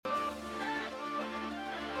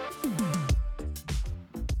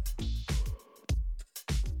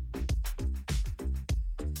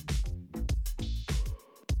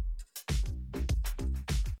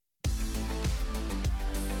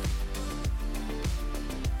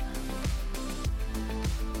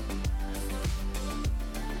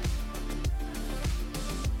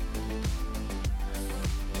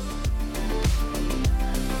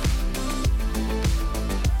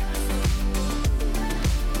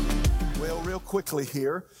Quickly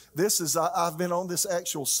here. I've been on this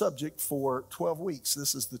actual subject for 12 weeks.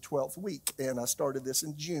 This is the 12th week, and I started this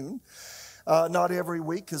in June. Not every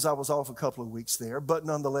week because I was off a couple of weeks there, but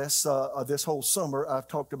nonetheless, this whole summer I've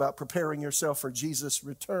talked about preparing yourself for Jesus'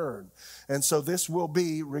 return. And so this will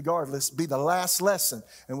be, regardless, be the last lesson,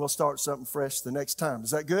 and we'll start something fresh the next time.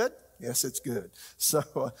 Is that good? Yes, it's good.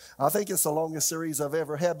 So I think it's the longest series I've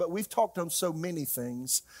ever had, but we've talked on so many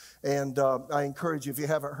things, and I encourage you, if you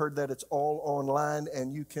haven't heard that, it's all online,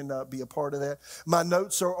 and you can be a part of that. My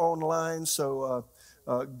notes are online, so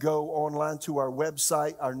go online to our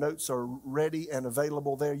website. Our notes are ready and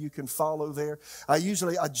available there. You can follow there. I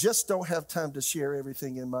just don't have time to share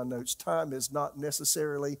everything in my notes. Time is not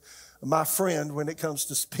necessarily my friend when it comes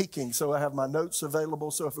to speaking. So I have my notes available.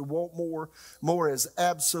 So if you want more is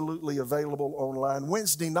absolutely available online.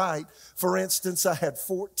 Wednesday night, for instance, I had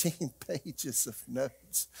 14 pages of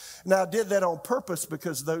notes. Now I did that on purpose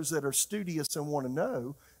because those that are studious and want to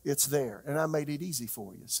know, it's there. And I made it easy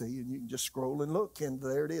for you, see, and you can just scroll and look, and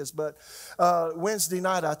there it is. But Wednesday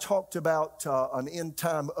night, I talked about an end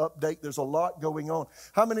time update. There's a lot going on.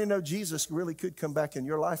 How many know Jesus really could come back in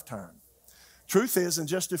your lifetime? Truth is, in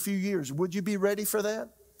just a few years, would you be ready for that?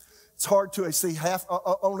 It's hard to see.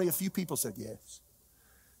 Only a few people said yes,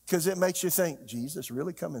 because it makes you think, Jesus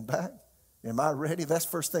really coming back? Am I ready? That's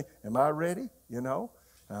the first thing. Am I ready? You know,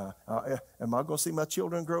 am I going to see my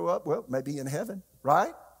children grow up? Well, maybe in heaven,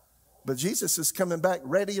 right? But Jesus is coming back,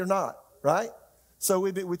 ready or not, right? So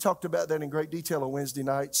we talked about that in great detail on Wednesday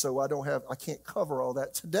night, so I can't cover all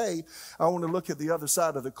that. Today, I want to look at the other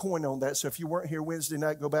side of the coin on that. So if you weren't here Wednesday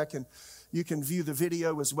night, go back and you can view the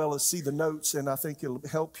video as well as see the notes, and I think it'll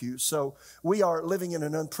help you. So we are living in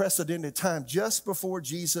an unprecedented time just before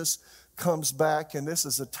Jesus comes back, and this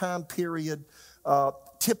is a time period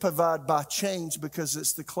typified by change because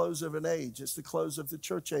it's the close of an age. It's the close of the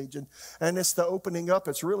church age. And it's the opening up.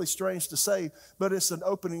 It's really strange to say, but it's an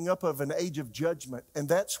opening up of an age of judgment. And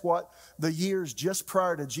that's what the years just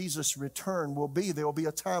prior to Jesus' return will be. There will be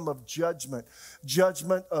a time of judgment.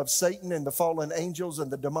 Judgment of Satan and the fallen angels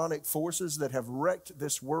and the demonic forces that have wrecked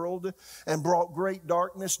this world and brought great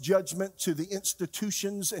darkness. Judgment to the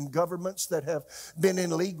institutions and governments that have been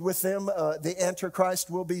in league with them. The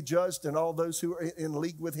Antichrist will be judged, and all those who are in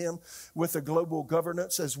league with him, with the global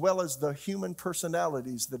governance, as well as the human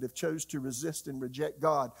personalities that have chose to resist and reject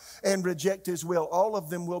God and reject his will. All of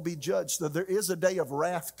them will be judged. So there is a day of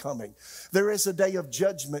wrath coming. There is a day of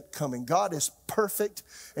judgment coming. God is perfect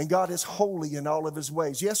and God is holy in all of his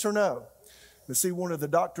ways. Yes or no? You see, one of the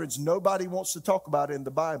doctrines nobody wants to talk about in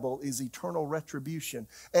the Bible is eternal retribution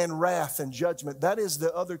and wrath and judgment. That is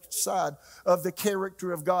the other side of the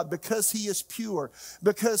character of God. Because he is pure,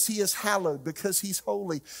 because he is hallowed, because he's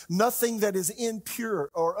holy, nothing that is impure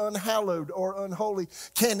or unhallowed or unholy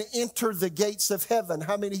can enter the gates of heaven.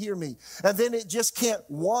 How many hear me? And then it just can't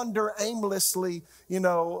wander aimlessly,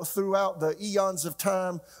 throughout the eons of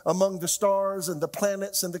time among the stars and the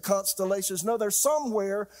planets and the constellations. No, there's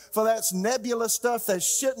somewhere for that's nebulous stuff that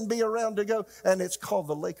shouldn't be around to go, and it's called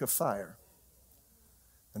the lake of fire.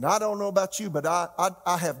 And I don't know about you, but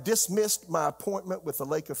I have dismissed my appointment with the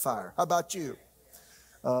lake of fire. How about you?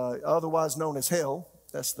 Otherwise known as hell.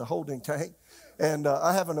 That's the holding tank. And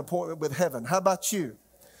I have an appointment with heaven. How about you?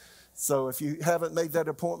 So if you haven't made that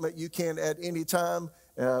appointment, you can at any time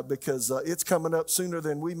because it's coming up sooner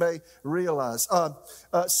than we may realize.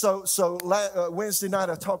 Wednesday night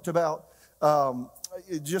I talked about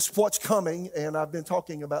just what's coming, and I've been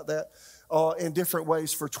talking about that in different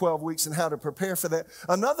ways for 12 weeks and how to prepare for that.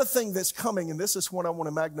 Another thing that's coming, and this is what I want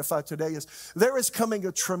to magnify today, is there is coming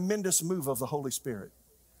a tremendous move of the Holy Spirit.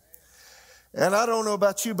 And I don't know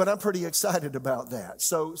about you, but I'm pretty excited about that.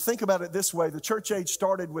 So think about it this way. The church age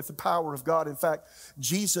started with the power of God. In fact,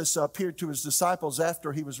 Jesus appeared to his disciples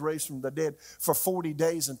after he was raised from the dead for 40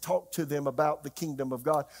 days and talked to them about the kingdom of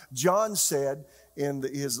God. John said in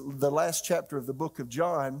the last chapter of the book of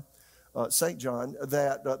John, St. John,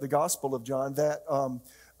 that the Gospel of John, that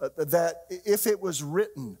if it was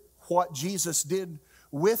written what Jesus did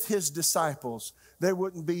with his disciples, there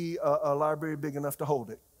wouldn't be a library big enough to hold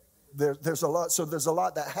it. there's a lot. So there's a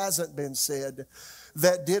lot that hasn't been said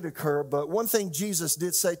that did occur. But one thing Jesus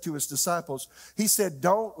did say to his disciples, he said,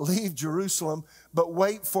 don't leave Jerusalem, but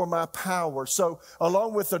wait for my power. So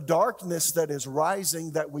along with the darkness that is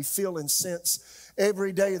rising that we feel and sense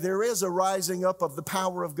every day, there is a rising up of the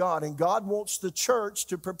power of God. And God wants the church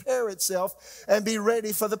to prepare itself and be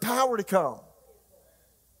ready for the power to come.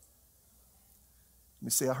 Let me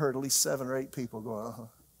see, I heard at least 7 or 8 people going, uh-huh.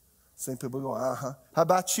 Same people going, uh-huh. How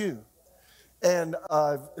about you? And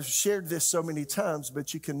I've shared this so many times,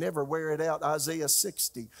 but you can never wear it out. Isaiah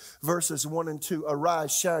 60, verses 1 and 2.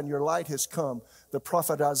 Arise, shine, your light has come. The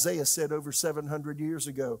prophet Isaiah said over 700 years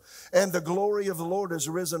ago. And the glory of the Lord has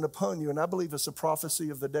risen upon you. And I believe it's a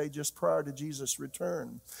prophecy of the day just prior to Jesus'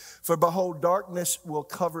 return. For behold, darkness will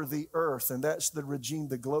cover the earth. And that's the regime,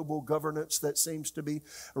 the global governance that seems to be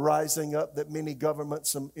rising up, that many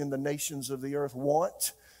governments in the nations of the earth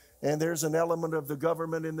want. And there's an element of the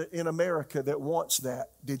government in America that wants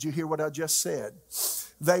that. Did you hear what I just said?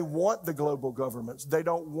 They want the global governments. They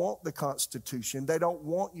don't want the Constitution. They don't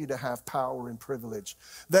want you to have power and privilege.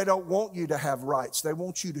 They don't want you to have rights. They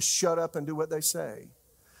want you to shut up and do what they say.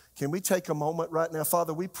 Can we take a moment right now?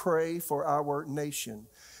 Father, we pray for our nation.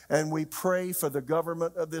 And we pray for the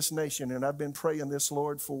government of this nation. And I've been praying this,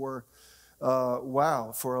 Lord, for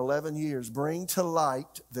 11 years. Bring to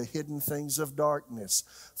light the hidden things of darkness.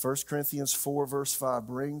 1 Corinthians 4 verse 5.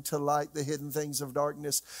 Bring to light the hidden things of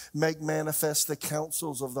darkness. Make manifest the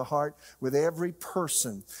counsels of the heart with every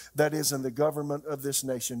person that is in the government of this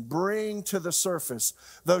nation. Bring to the surface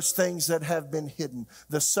those things that have been hidden.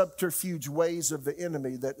 The subterfuge ways of the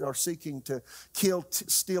enemy that are seeking to kill,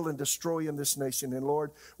 steal, and destroy in this nation. And Lord,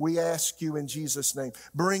 we ask you in Jesus' name,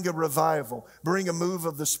 bring a revival. Bring a move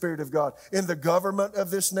of the Spirit of God in the government of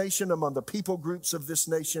this nation, among the people groups of this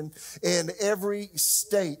nation, in every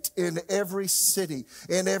state, in every city,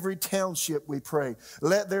 in every township, we pray.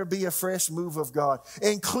 Let there be a fresh move of God.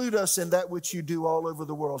 Include us in that which you do all over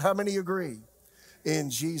the world. How many agree? In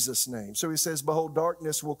Jesus' name. So he says, behold,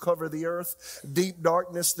 darkness will cover the earth, deep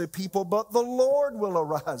darkness the people, but the Lord will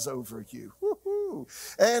arise over you. Woo-hoo.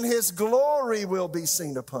 And his glory will be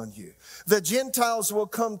seen upon you. The Gentiles will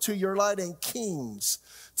come to your light, and kings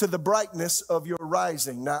to the brightness of your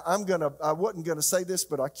rising. Now, I wasn't going to say this,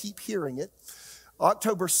 but I keep hearing it.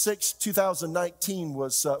 October 6, 2019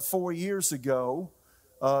 was 4 years ago.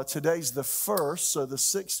 Today's the 1st, so the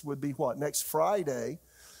 6th would be what? Next Friday.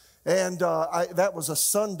 And that was a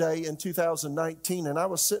Sunday in 2019, and I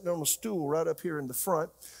was sitting on a stool right up here in the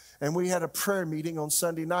front. And we had a prayer meeting on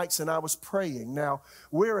Sunday nights, and I was praying. Now,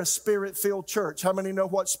 we're a Spirit-filled church. How many know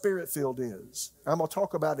what Spirit-filled is? I'm going to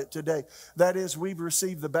talk about it today. That is, we've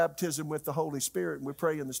received the baptism with the Holy Spirit, and we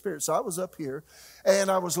pray in the Spirit. So I was up here,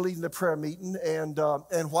 and I was leading the prayer meeting, and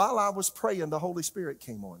while I was praying, the Holy Spirit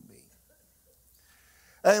came on me.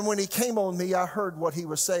 And when he came on me, I heard what he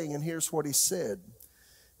was saying, and here's what he said.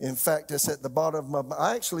 In fact, it's at the bottom of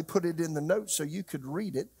I actually put it in the notes so you could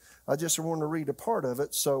read it. I just want to read a part of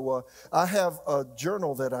it. So I have a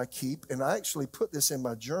journal that I keep, and I actually put this in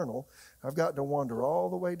my journal. I've got to wander all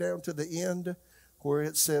the way down to the end where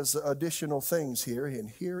it says additional things here, and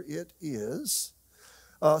here it is.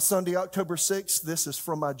 Sunday, October 6th, this is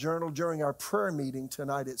from my journal during our prayer meeting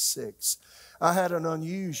tonight at 6. I had an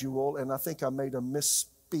unusual, and I think I made a misspeak,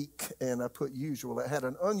 and I put usual. I had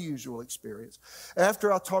an unusual experience.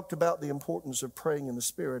 After I talked about the importance of praying in the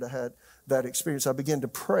Spirit, I had that experience. I began to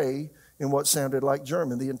pray in what sounded like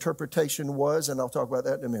German. The interpretation was, and I'll talk about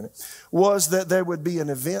that in a minute, was that there would be an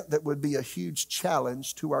event that would be a huge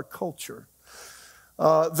challenge to our culture.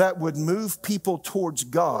 That would move people towards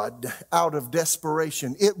God out of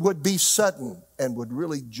desperation. It would be sudden and would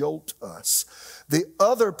really jolt us. The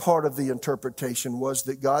other part of the interpretation was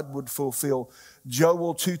that God would fulfill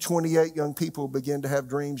Joel 2:28. Young people begin to have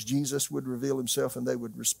dreams. Jesus would reveal himself and they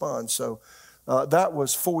would respond. So that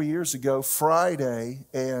was 4 years ago, Friday,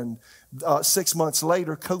 and 6 months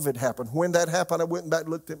later, COVID happened. When that happened, I went back and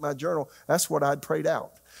looked at my journal. That's what I'd prayed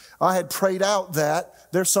out. I had prayed out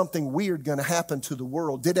that there's something weird going to happen to the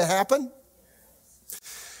world. Did it happen?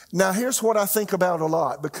 Now, here's what I think about a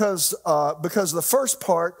lot, because the first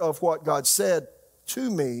part of what God said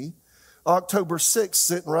to me, October 6th,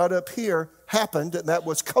 sitting right up here, happened, and that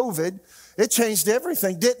was COVID. It changed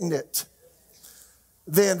everything, didn't it?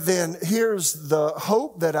 Then here's the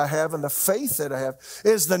hope that I have and the faith that I have,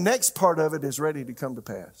 is the next part of it is ready to come to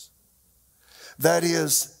pass. That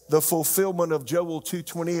is the fulfillment of Joel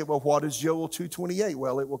 2:28. Well, what is Joel 2:28?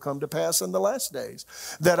 Well, it will come to pass in the last days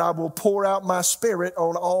that I will pour out my Spirit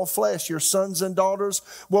on all flesh. Your sons and daughters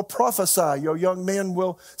will prophesy. Your young men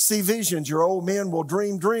will see visions. Your old men will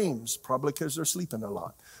dream dreams, probably because they're sleeping a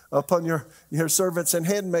lot. Upon your servants and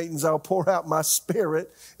handmaidens, I'll pour out my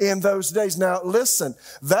spirit in those days. Now, listen,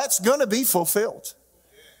 that's going to be fulfilled.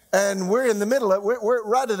 And we're in the middle of it. We're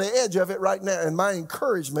right at the edge of it right now. And my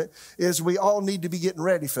encouragement is we all need to be getting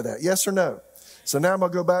ready for that. Yes or no? So now I'm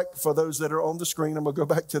going to go back, for those that are on the screen, I'm going to go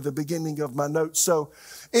back to the beginning of my notes. So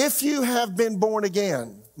if you have been born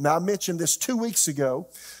again, now I mentioned this 2 weeks ago.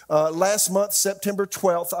 Last month, September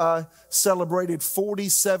 12th, I celebrated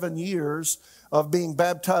 47 years of being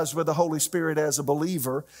baptized with the Holy Spirit as a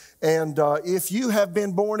believer. And if you have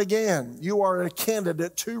been born again, you are a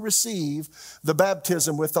candidate to receive the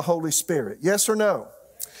baptism with the Holy Spirit. Yes or no?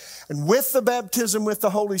 And with the baptism with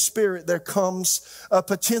the Holy Spirit, there comes a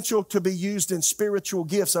potential to be used in spiritual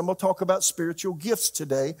gifts. I'm going to talk about spiritual gifts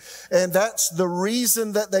today. And that's the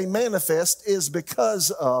reason that they manifest is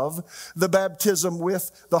because of the baptism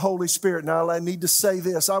with the Holy Spirit. Now, I need to say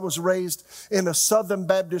this. I was raised in a Southern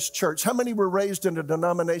Baptist church. How many were raised in a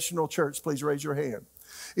denominational church? Please raise your hand.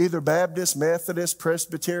 Either Baptist, Methodist,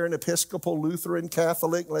 Presbyterian, Episcopal, Lutheran,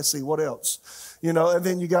 Catholic. Let's see, what else? You know, and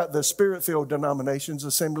then you got the Spirit-filled denominations,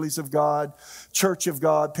 Assemblies of God, Church of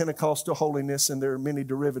God, Pentecostal Holiness, and there are many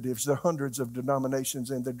derivatives. There are hundreds of denominations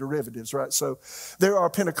and the derivatives, right? So there are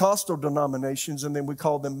Pentecostal denominations, and then we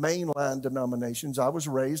call them mainline denominations. I was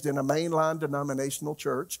raised in a mainline denominational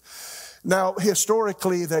church. Now,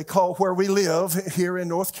 historically, they call where we live here in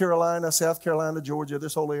North Carolina, South Carolina, Georgia,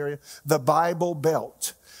 this whole area, the Bible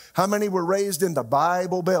Belt. How many were raised in the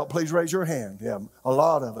Bible Belt? Please raise your hand. Yeah, a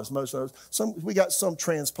lot of us, most of us. We got some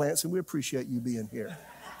transplants, and we appreciate you being here.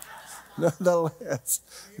 Nonetheless,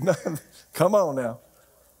 come on now.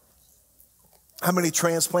 How many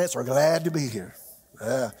transplants are glad to be here?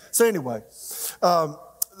 Yeah. So anyway,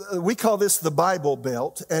 we call this the Bible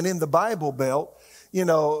Belt, and in the Bible Belt, you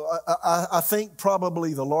know, I think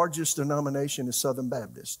probably the largest denomination is Southern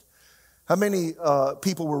Baptist. How many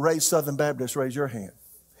people were raised Southern Baptist? Raise your hand.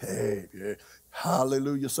 Hey, yeah.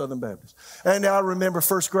 Hallelujah, Southern Baptist. And I remember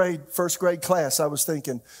first grade class, I was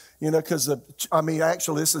thinking, you know, because,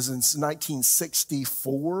 actually this is in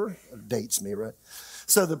 1964. Dates me, right?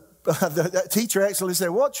 So the teacher actually said,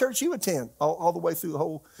 what church you attend? All the way through the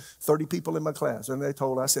whole 30 people in my class. And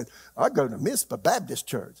I said, I go to Mizpah Baptist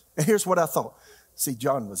Church. And here's what I thought. See,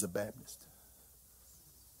 John was a Baptist.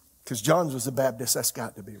 Because John was a Baptist, that's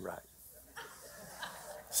got to be right.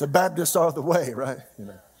 So Baptists are the way, right? You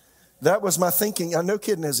know. That was my thinking. I'm no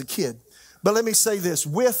kidding as a kid. But let me say this.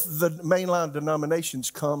 With the mainline denominations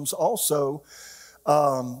comes also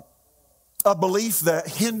a belief that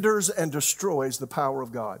hinders and destroys the power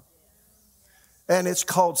of God. And it's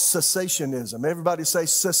called cessationism. Everybody say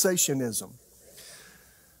cessationism.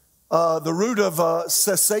 The root of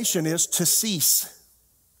cessation is to cease.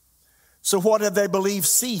 So what have they believed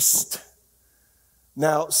ceased?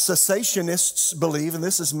 Now, cessationists believe, and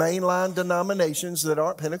this is mainline denominations that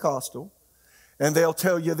aren't Pentecostal, and they'll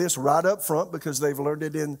tell you this right up front because they've learned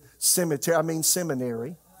it in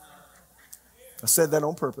seminary. I said that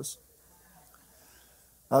on purpose.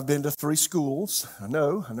 I've been to 3 schools. I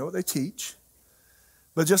know what they teach.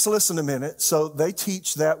 But just listen a minute. So they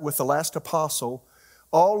teach that with the last apostle,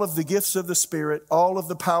 all of the gifts of the Spirit, all of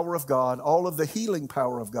the power of God, all of the healing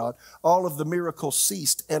power of God, all of the miracles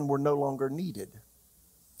ceased and were no longer needed.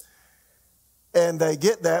 And they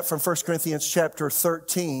get that from 1 Corinthians chapter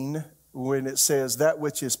 13 when it says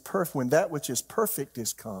when that which is perfect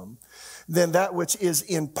is come, then that which is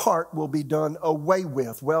in part will be done away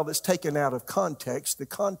with. Well, that's taken out of context. The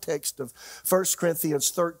context of 1 Corinthians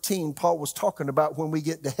 13, Paul was talking about when we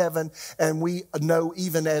get to heaven and we know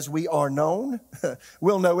even as we are known.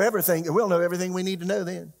 We'll know everything. We'll know everything we need to know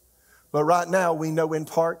then. But right now we know in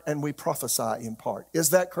part and we prophesy in part.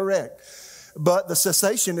 Is that correct? But the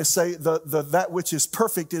cessationists say that which is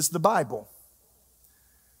perfect is the Bible.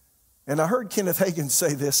 And I heard Kenneth Hagin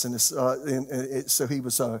say this, so he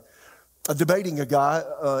was debating a guy,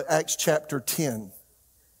 Acts chapter 10,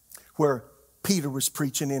 where Peter was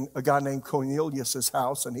preaching in a guy named Cornelius'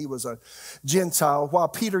 house, and he was a Gentile. While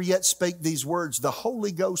Peter yet spake these words, the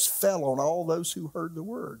Holy Ghost fell on all those who heard the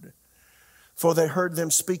word. For they heard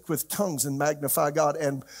them speak with tongues and magnify God.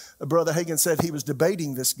 And Brother Hagin said he was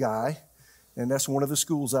debating this guy. And that's one of the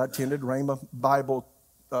schools I attended, Rhema Bible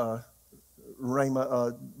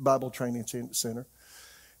Training Center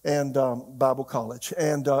and Bible College.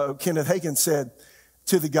 And Kenneth Hagin said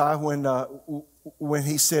to the guy when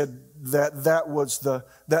he said that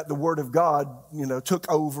the Word of God, you know,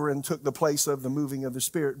 took over and took the place of the moving of the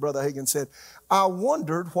Spirit, Brother Hagin said, I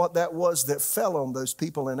wondered what that was that fell on those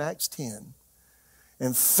people in Acts 10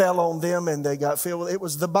 and fell on them and they got filled with it. It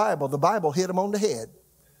was the Bible. The Bible hit them on the head.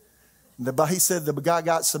 He said the guy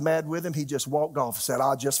got so mad with him, he just walked off and said,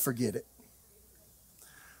 I'll just forget it.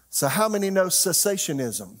 So how many know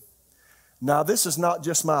cessationism? Now, this is not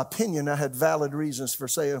just my opinion. I had valid reasons for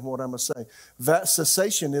saying what I'm going to say. That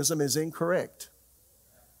cessationism is incorrect.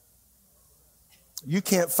 You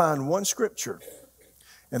can't find one scripture,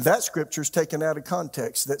 and that scripture is taken out of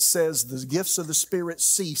context, that says the gifts of the Spirit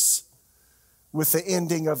cease with the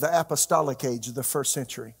ending of the apostolic age of the first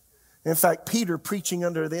century. In fact, Peter, preaching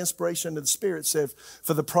under the inspiration of the Spirit, said,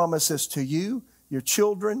 for the promises to you, your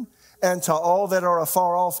children, and to all that are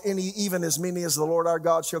afar off, even as many as the Lord our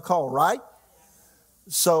God shall call, right?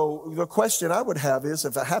 So the question I would have is,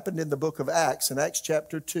 if it happened in the book of Acts, in Acts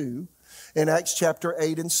chapter 2, in Acts chapter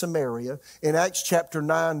 8 in Samaria, in Acts chapter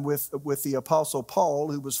 9 with the apostle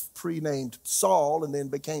Paul, who was pre-named Saul and then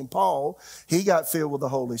became Paul, he got filled with the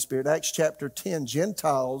Holy Spirit. Acts chapter 10,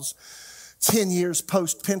 Gentiles, 10 years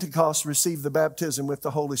post-Pentecost, received the baptism with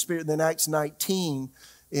the Holy Spirit. And then Acts 19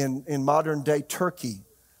 in modern-day Turkey,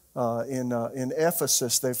 in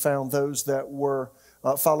Ephesus, they found those that were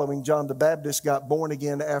following John the Baptist got born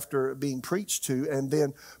again after being preached to, and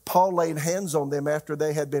then Paul laid hands on them after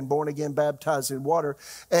they had been born again, baptized in water,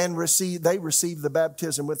 and they received the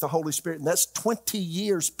baptism with the Holy Spirit. And that's 20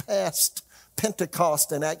 years past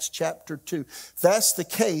Pentecost in Acts chapter 2. If that's the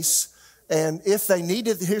case, and if they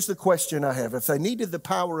needed, here's the question I have. If they needed the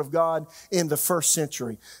power of God in the first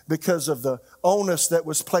century because of the onus that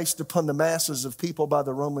was placed upon the masses of people by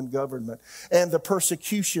the Roman government and the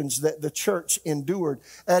persecutions that the church endured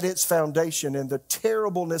at its foundation and the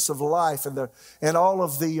terribleness of life and all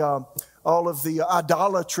of the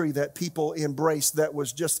idolatry that people embraced that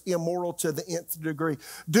was just immoral to the nth degree,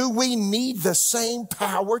 do we need the same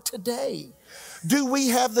power today? Do we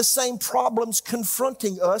have the same problems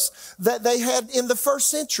confronting us that they had in the first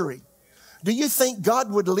century? Do you think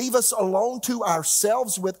God would leave us alone to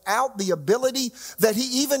ourselves without the ability that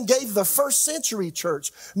He even gave the first century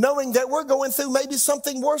church, knowing that we're going through maybe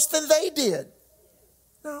something worse than they did?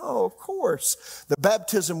 No, of course. The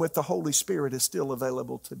baptism with the Holy Spirit is still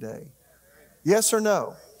available today. Yes or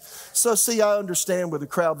no? So see, I understand with a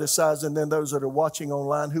crowd this size and then those that are watching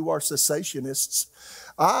online who are cessationists,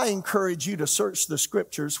 I encourage you to search the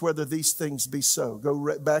scriptures whether these things be so.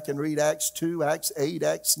 Go back and read Acts 2, Acts 8,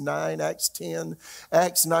 Acts 9, Acts 10,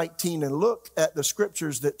 Acts 19, and look at the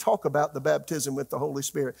scriptures that talk about the baptism with the Holy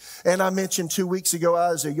Spirit. And I mentioned 2 weeks ago, I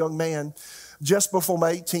was a young man just before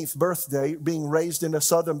my 18th birthday, being raised in a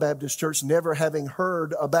Southern Baptist church, never having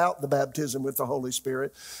heard about the baptism with the Holy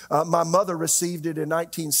Spirit. My mother received it in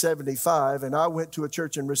 1975, and I went to a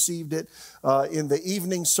church and received it in the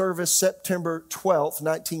evening service, September 12th,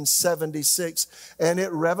 1976, and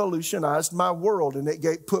it revolutionized my world, and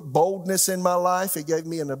it put boldness in my life. It gave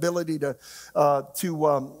me an ability to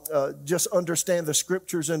just understand the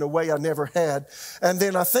scriptures in a way I never had. And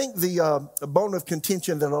then I think the bone of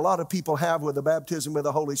contention that a lot of people have with the baptism with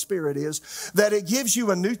the Holy Spirit is that it gives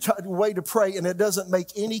you a new way to pray, and it doesn't make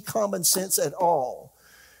any common sense at all.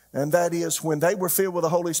 And that is when they were filled with the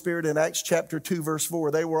Holy Spirit in Acts chapter 2, verse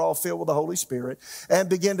 4, they were all filled with the Holy Spirit and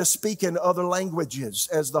began to speak in other languages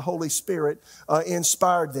as the Holy Spirit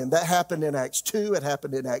inspired them. That happened in Acts 2. It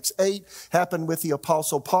happened in Acts 8. Happened with the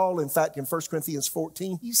Apostle Paul. In fact, in 1 Corinthians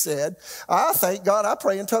 14, he said, I thank God I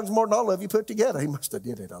pray in tongues more than all of you put together. He must have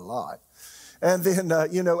did it a lot. And then,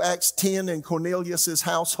 Acts 10 in Cornelius'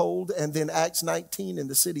 household, and then Acts 19 in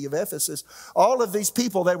the city of Ephesus. All of these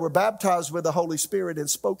people, they were baptized with the Holy Spirit and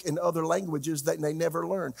spoke in other languages that they never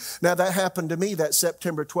learned. Now, that happened to me that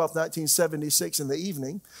September 12th, 1976 in the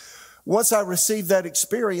evening. Once I received that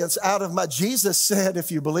experience, Jesus said,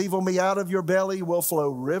 if you believe on me, out of your belly will flow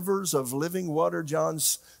rivers of living water, John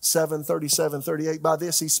 7, 37, 38. By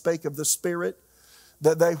this he spake of the Spirit,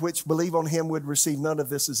 that they which believe on him would receive. None of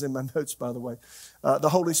this is in my notes, by the way. The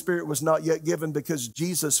Holy Spirit was not yet given because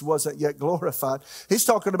Jesus wasn't yet glorified. He's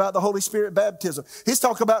talking about the Holy Spirit baptism. He's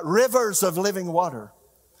talking about rivers of living water.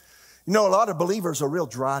 You know, a lot of believers are real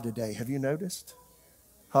dry today. Have you noticed?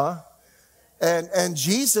 Huh? And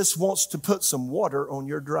Jesus wants to put some water on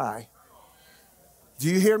your dry. Do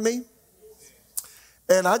you hear me?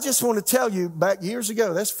 And I just want to tell you, back years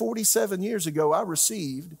ago, that's 47 years ago, I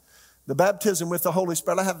received the baptism with the Holy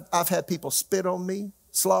Spirit. I've had people spit on me,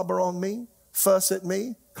 slobber on me, fuss at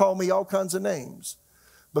me, call me all kinds of names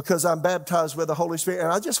because I'm baptized with the Holy Spirit,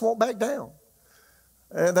 and I just won't back down.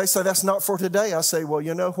 And they say, that's not for today. I say, well,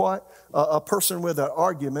 you know what? A person with an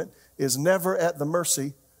argument is never at the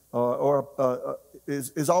mercy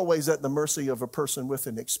is always at the mercy of a person with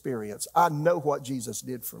an experience. I know what Jesus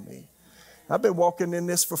did for me. I've been walking in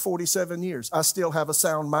this for 47 years. I still have a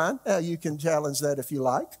sound mind. You can challenge that if you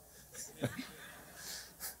like.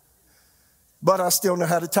 But I still know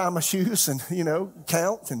how to tie my shoes and,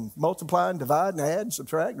 count and multiply and divide and add and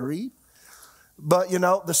subtract and read. But,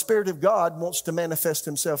 the Spirit of God wants to manifest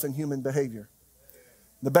himself in human behavior.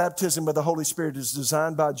 The baptism of the Holy Spirit is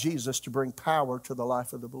designed by Jesus to bring power to the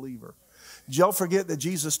life of the believer. Don't forget that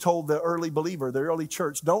Jesus told the early believer, the early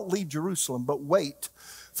church, don't leave Jerusalem, but wait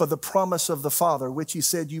for the promise of the Father, which he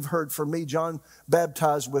said, you've heard from me. John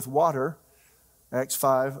baptized with water, Acts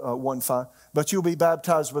 1:5. But you'll be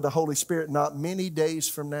baptized with the Holy Spirit not many days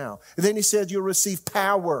from now. And then he said you'll receive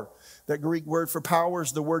power. That Greek word for power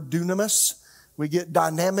is the word dunamis. We get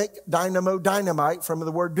dynamic, dynamo, dynamite from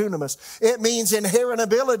the word dunamis. It means inherent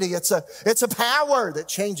ability. It's a power that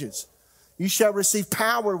changes. You shall receive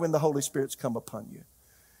power when the Holy Spirit's come upon you.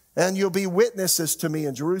 And you'll be witnesses to me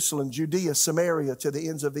in Jerusalem, Judea, Samaria, to the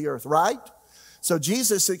ends of the earth, right? So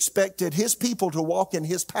Jesus expected his people to walk in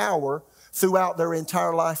his power throughout their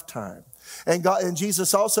entire lifetime. And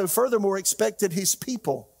Jesus also furthermore expected his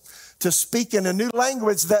people to speak in a new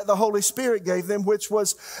language that the Holy Spirit gave them, which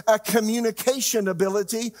was a communication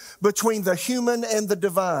ability between the human and the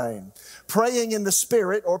divine. Praying in the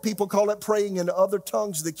Spirit, or people call it praying in other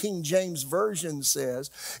tongues, the King James Version says,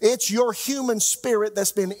 it's your human spirit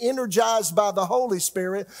that's been energized by the Holy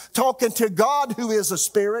Spirit, talking to God, who is a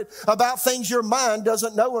spirit, about things your mind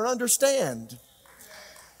doesn't know or understand.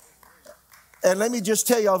 And let me just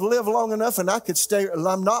tell you, I've lived long enough and I could stay.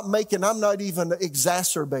 I'm not even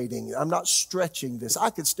exacerbating. I'm not stretching this.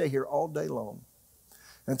 I could stay here all day long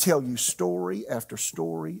and tell you story after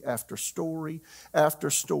story after story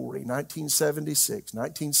after story. 1976,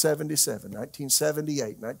 1977,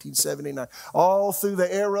 1978, 1979, all through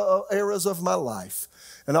the eras of my life.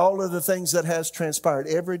 And all of the things that has transpired.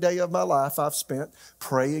 Every day of my life I've spent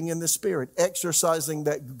praying in the Spirit, exercising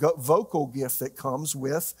that vocal gift that comes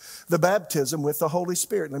with the baptism with the Holy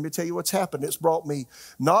Spirit. Let me tell you what's happened. It's brought me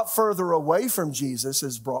not further away from Jesus,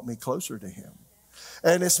 it's brought me closer to him.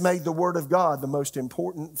 And it's made the Word of God the most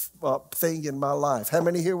important thing in my life. How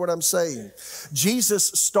many hear what I'm saying? Jesus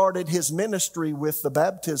started his ministry with the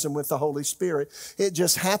baptism with the Holy Spirit. It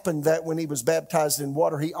just happened that when he was baptized in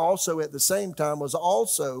water, he also at the same time was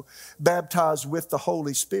also baptized with the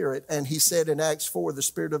Holy Spirit. And he said in Acts 4, the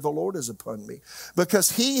Spirit of the Lord is upon me,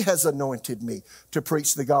 because he has anointed me to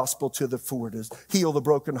preach the gospel to the poor, to heal the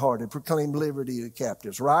brokenhearted, proclaim liberty to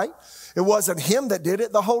captives, right? It wasn't him that did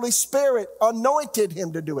it. The Holy Spirit anointed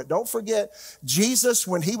him to do it. Don't forget, Jesus,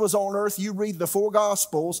 when he was on earth, you read the 4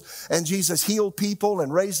 Gospels, and Jesus healed people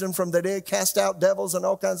and raised them from the dead, cast out devils and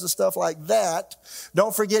all kinds of stuff like that.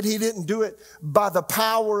 Don't forget, he didn't do it by the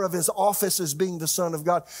power of his office as being the Son of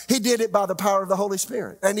God. He did it by the power of the Holy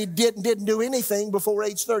Spirit. And he didn't do anything before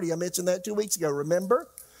age 30. I mentioned that 2 weeks ago, remember?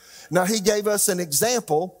 Now he gave us an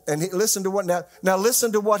example, and listen to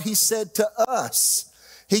what he said to us.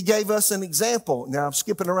 He gave us an example. Now, I'm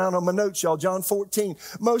skipping around on my notes, y'all. John 14.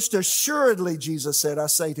 Most assuredly, Jesus said, I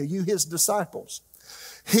say to you, his disciples,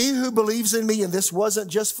 he who believes in me, and this wasn't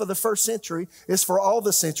just for the first century, it's for all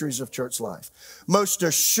the centuries of church life. Most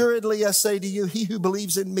assuredly, I say to you, he who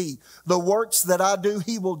believes in me, the works that I do,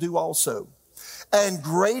 he will do also. And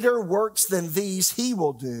greater works than these he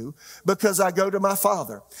will do, because I go to my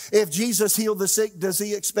Father. If Jesus healed the sick, does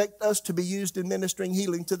he expect us to be used in ministering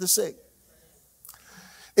healing to the sick?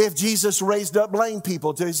 If Jesus raised up lame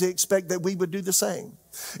people, does he expect that we would do the same?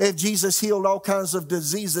 If Jesus healed all kinds of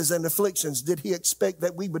diseases and afflictions, did he expect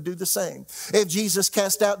that we would do the same? If Jesus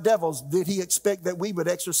cast out devils, did he expect that we would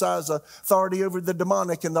exercise authority over the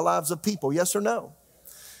demonic in the lives of people? Yes or no?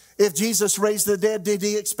 If Jesus raised the dead, did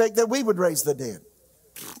he expect that we would raise the dead?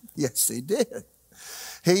 Yes, he did.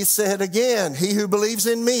 He said again, he who believes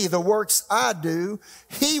in me, the works I do,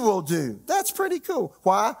 he will do. That's pretty cool.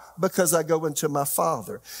 Why? Because I go into my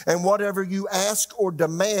Father. And whatever you ask or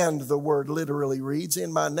demand, the word literally reads,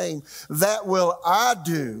 in my name, that will I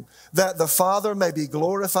do, that the Father may be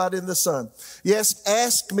glorified in the Son. Yes,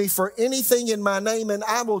 ask me for anything in my name and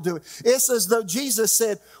I will do it. It's as though Jesus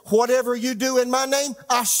said, whatever you do in my name,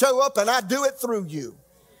 I show up and I do it through you.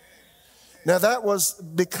 Now that was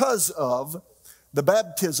because of the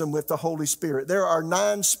baptism with the Holy Spirit. There are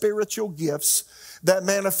 9 spiritual gifts that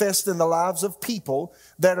manifest in the lives of people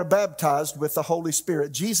that are baptized with the Holy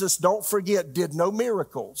Spirit. Jesus, don't forget, did no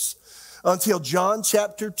miracles until John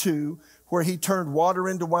chapter 2, where he turned water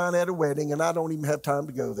into wine at a wedding. And I don't even have time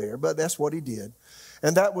to go there, but that's what he did.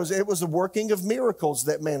 And it was the working of miracles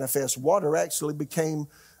that manifest. Water actually became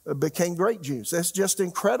grape juice. That's just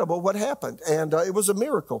incredible what happened. And it was a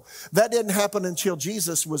miracle. That didn't happen until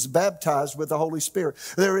Jesus was baptized with the Holy Spirit.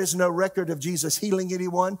 There is no record of Jesus healing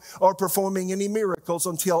anyone or performing any miracles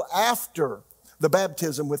until after the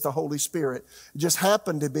baptism with the Holy Spirit. It just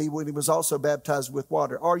happened to be when he was also baptized with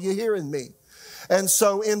water. Are you hearing me? And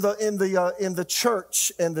so in the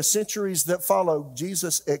church and the centuries that follow,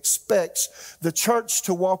 Jesus expects the church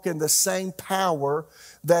to walk in the same power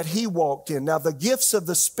that he walked in. Now, the gifts of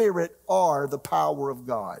the Spirit are the power of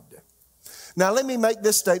God. Now, let me make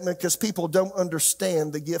this statement because people don't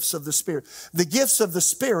understand the gifts of the Spirit. The gifts of the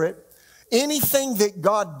Spirit, anything that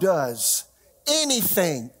God does,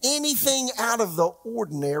 anything out of the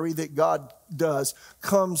ordinary that God does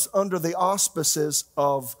comes under the auspices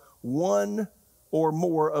of one or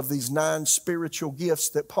more of these 9 spiritual gifts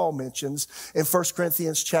that Paul mentions in 1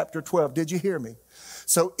 Corinthians chapter 12. Did you hear me?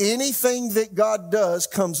 So anything that God does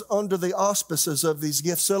comes under the auspices of these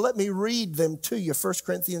gifts. So let me read them to you. 1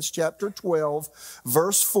 Corinthians chapter 12,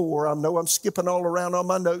 verse 4. I know I'm skipping all around on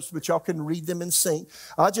my notes, but y'all can read them in sync.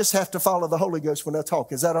 I just have to follow the Holy Ghost when I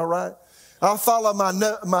talk. Is that all right? I'll follow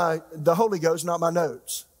the Holy Ghost, not my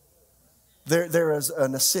notes. There is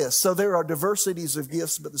an assist. So there are diversities of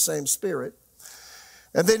gifts, but the same Spirit.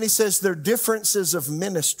 And then he says there are differences of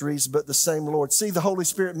ministries, but the same Lord. See, the Holy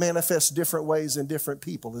Spirit manifests different ways in different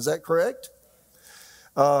people. Is that correct?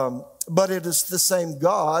 But it is the same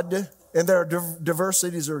God, and there are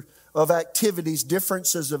diversities of activities,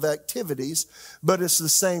 differences of activities, but it's the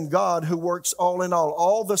same God who works all in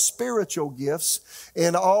all the spiritual gifts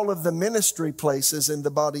in all of the ministry places in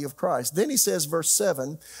the body of Christ. Then he says, verse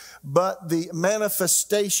 7, but the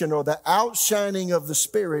manifestation or the outshining of the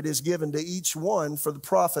Spirit is given to each one for the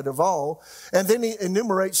profit of all. And then he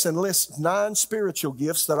enumerates and lists 9 spiritual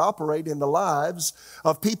gifts that operate in the lives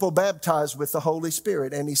of people baptized with the Holy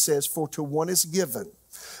Spirit. And he says, for to one is given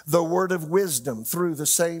the word of wisdom through the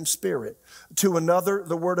same Spirit, to another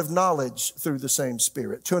the word of knowledge through the same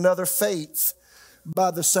Spirit, to another faith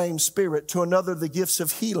by the same Spirit, to another the gifts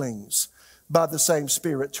of healings by the same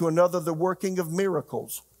Spirit, to another the working of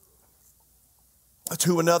miracles,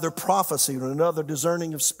 to another prophecy, to another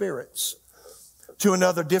discerning of spirits, to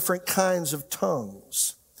another different kinds of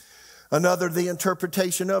tongues, another the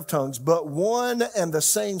interpretation of tongues. But one and the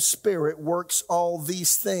same Spirit works all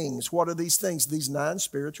these things. What are these things? These 9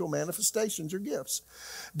 spiritual manifestations or gifts,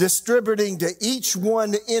 distributing to each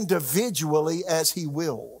one individually as he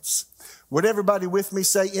wills. Would everybody with me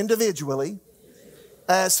say individually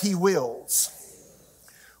as he wills?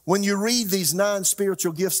 When you read these 9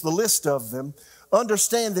 spiritual gifts, the list of them,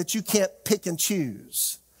 understand that you can't pick and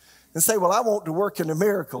choose and say, well, I want to work in the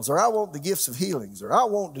miracles, or I want the gifts of healings, or I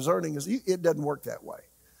want discerning. It doesn't work that way.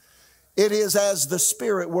 It is as the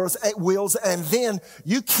Spirit wills, and then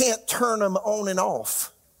you can't turn them on and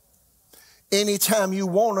off anytime you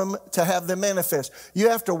want them to have them manifest. You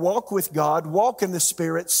have to walk with God, walk in the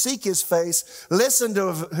Spirit, seek His face, listen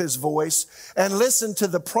to His voice, and listen to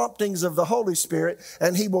the promptings of the Holy Spirit,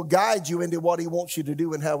 and He will guide you into what He wants you to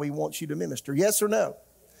do and how He wants you to minister. Yes or no?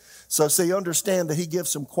 So see, understand that He gives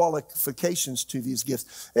some qualifications to these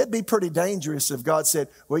gifts. It'd be pretty dangerous if God said,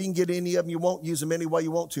 well, you can get any of them you want, use them any way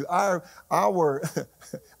you want to.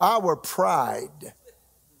 Our pride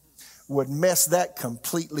would mess that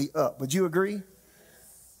completely up. Would you agree?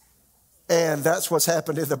 And that's what's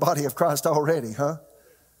happened in the body of Christ already, huh?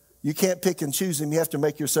 You can't pick and choose them. You have to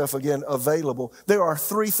make yourself, again, available. There are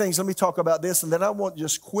 3 things. Let me talk about this, and then I want to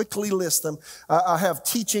just quickly list them. I have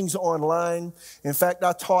teachings online. In fact,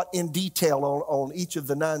 I taught in detail on each of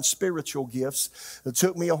the 9 spiritual gifts. It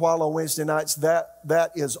took me a while on Wednesday nights.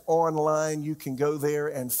 That is online. You can go there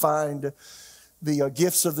and find the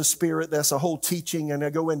gifts of the Spirit. That's a whole teaching, and I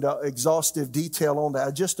go into exhaustive detail on that. I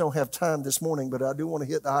just don't have time this morning, but I do want to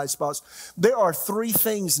hit the high spots. There are 3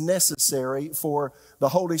 things necessary for the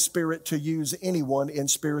Holy Spirit to use anyone in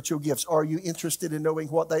spiritual gifts. Are you interested in knowing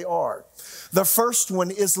what they are? The first one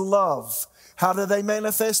is love. How do they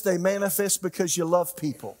manifest? They manifest because you love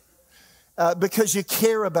people. Because you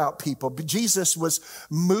care about people. Jesus was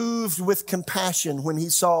moved with compassion when He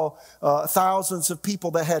saw thousands of people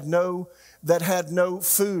that had no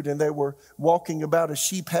food, and they were walking about as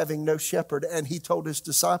sheep having no shepherd. And He told His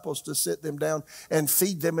disciples to sit them down and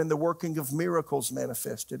feed them, and the working of miracles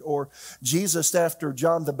manifested. Or Jesus, after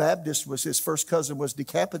John the Baptist his first cousin was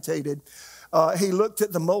decapitated, He looked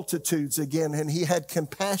at the multitudes again, and He had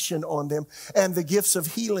compassion on them, and the gifts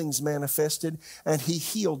of healings manifested, and He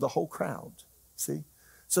healed the whole crowd. See?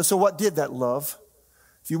 So what did that love?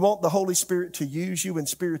 If you want the Holy Spirit to use you in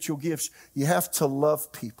spiritual gifts, you have to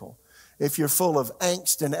love people. If you're full of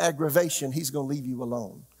angst and aggravation, He's going to leave you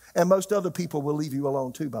alone. And most other people will leave you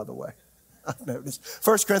alone too, by the way. I've noticed.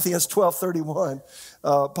 1 Corinthians 12:31,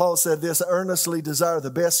 Paul said this, I earnestly desire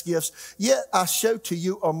the best gifts, yet I show to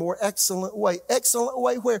you a more excellent way. Excellent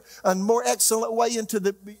way where? A more excellent way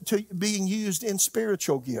to being used in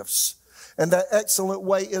spiritual gifts. And that excellent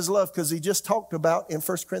way is love, because he just talked about in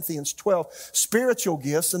 1 Corinthians 12 spiritual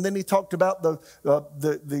gifts, and then he talked about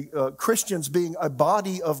the Christians being a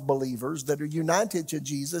body of believers that are united to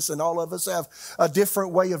Jesus, and all of us have a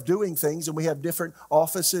different way of doing things, and we have different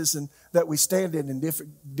offices and that we stand in, and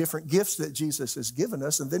different gifts that Jesus has given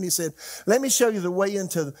us. And then he said, let me show you the way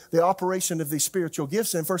into the operation of these spiritual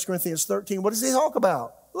gifts. In 1 Corinthians 13, what does he talk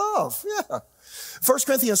about? Love, yeah. 1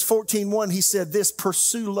 Corinthians 14:1, he said this,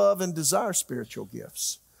 pursue love and desire spiritual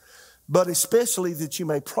gifts, but especially that you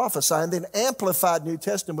may prophesy. And then Amplified New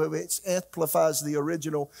Testament, which amplifies the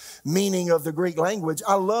original meaning of the Greek language.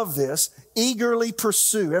 I love this. Eagerly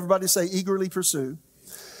pursue. Everybody say eagerly pursue.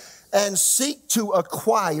 And seek to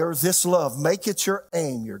acquire this love. Make it your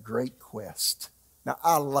aim, your great quest. Now,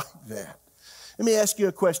 I like that. Let me ask you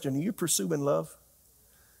a question. Are you pursuing love?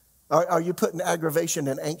 Are you putting aggravation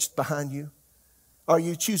and angst behind you? Are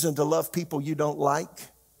you choosing to love people you don't like?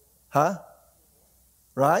 Huh?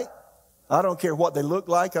 Right? I don't care what they look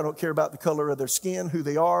like. I don't care about the color of their skin, who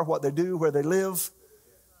they are, what they do, where they live,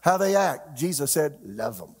 how they act. Jesus said,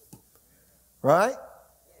 love them. Right?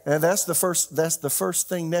 And that's the first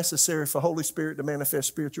thing necessary for Holy Spirit to manifest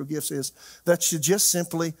spiritual gifts, is that you just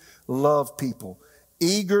simply love people.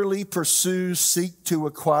 Eagerly pursue, seek to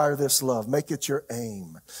acquire this love. Make it your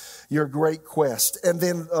aim, your great quest. And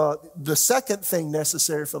then the second thing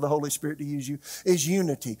necessary for the Holy Spirit to use you is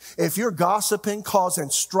unity. If you're gossiping, causing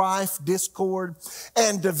strife, discord,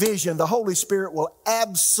 and division, the Holy Spirit will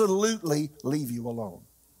absolutely leave you alone.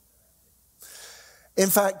 In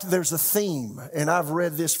fact, there's a theme, and I've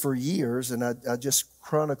read this for years, and I just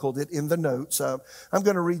chronicled it in the notes. I'm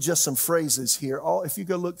going to read just some phrases here. If you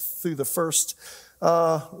go look through the first,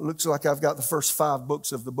 looks like I've got the first 5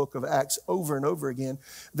 books of the book of Acts over and over again.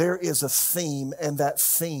 There is a theme, and that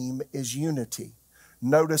theme is unity.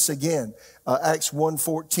 Notice again, Acts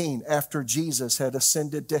 1:14, after Jesus had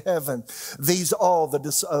ascended to heaven, these all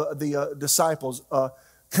the disciples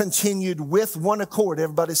continued with one accord.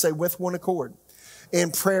 Everybody say with one accord.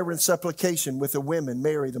 In prayer and supplication with the women,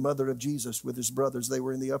 Mary, the mother of Jesus, with his brothers. They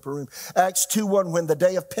were in the upper room. Acts 2:1, when the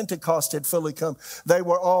day of Pentecost had fully come, they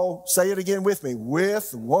were all, say it again with me,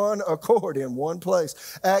 with one accord in one place.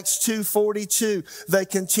 Acts 2:42, they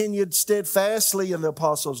continued steadfastly in the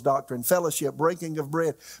apostles' doctrine, fellowship, breaking of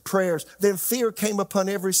bread, prayers. Then fear came upon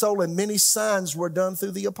every soul, and many signs were done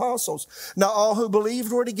through the apostles. Now all who believed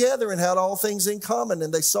were together and had all things in common,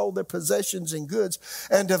 and they sold their possessions and goods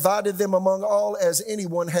and divided them among all as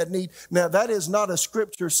anyone had need. Now, that is not a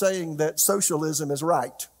scripture saying that socialism is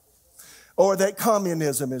right or that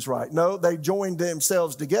communism is right. No, they joined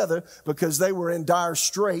themselves together because they were in dire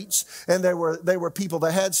straits, and they were people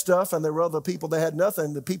that had stuff, and there were other people that had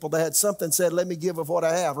nothing. The people that had something said, let me give of what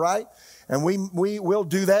I have, right? And we will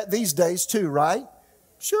do that these days too, right?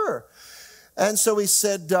 Sure. And so he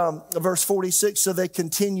said, verse 46, so they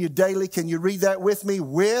continued daily. Can you read that with me?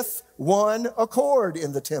 With one accord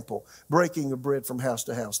in the temple, breaking of bread from house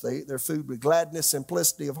to house. They ate their food with gladness,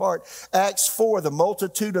 simplicity of heart. Acts 4, the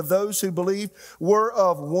multitude of those who believed were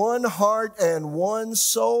of one heart and one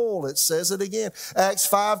soul. It says it again. Acts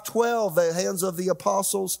 5:12, the hands of the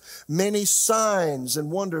apostles, many signs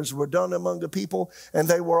and wonders were done among the people, and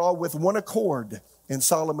they were all with one accord in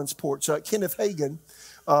Solomon's porch. Kenneth Hagin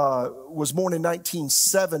was born in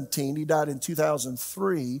 1917. He died in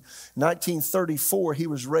 2003. 1934, he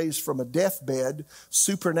was raised from a deathbed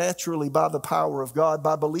supernaturally by the power of God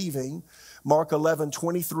by believing. Mark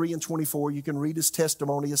 11:23 and 24. You can read his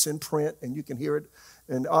testimony. It's in print, and you can hear it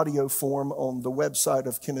in audio form on the website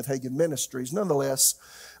of Kenneth Hagin Ministries. Nonetheless,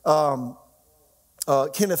 Kenneth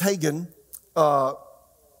Hagin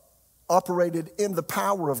operated in the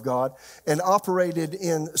power of God and operated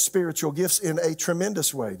in spiritual gifts in a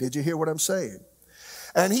tremendous way. Did you hear what I'm saying?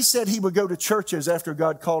 And he said he would go to churches after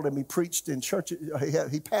God called him. He preached in churches.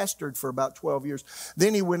 He pastored for about 12 years.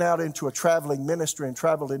 Then he went out into a traveling ministry and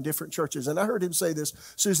traveled in different churches. And I heard him say this.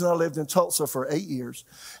 Susan and I lived in Tulsa for 8 years.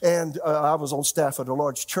 And I was on staff at a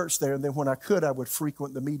large church there. And then when I could, I would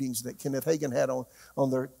frequent the meetings that Kenneth Hagin had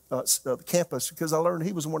on their campus, because I learned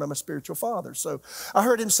he was one of my spiritual fathers. So I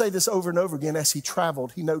heard him say this over and over again as he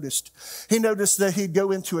traveled. He noticed that he'd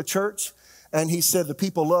go into a church, and he said the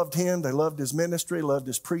people loved him, they loved his ministry, loved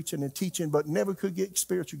his preaching and teaching, but never could get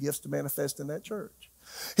spiritual gifts to manifest in that church.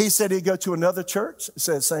 He said he'd go to another church,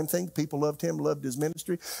 said the same thing. People loved him, loved his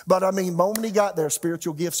ministry. But I mean, the moment he got there,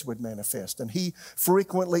 spiritual gifts would manifest. And he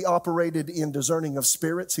frequently operated in discerning of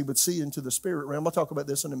spirits. He would see into the spirit realm. I'll talk about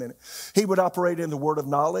this in a minute. He would operate in the word of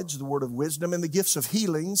knowledge, the word of wisdom, and the gifts of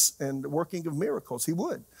healings and working of miracles. He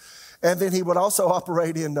would. And then he would also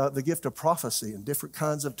operate in the gift of prophecy and different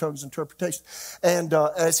kinds of tongues interpretation. And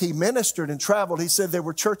as he ministered and traveled, he said there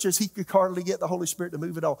were churches he could hardly get the Holy Spirit to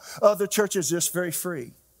move at all. Other churches just very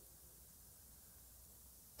free.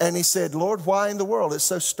 And he said, Lord, why in the world? It's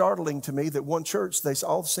so startling to me that one church, they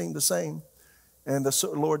all seem the same. And the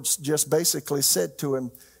Lord just basically said to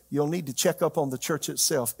him, you'll need to check up on the church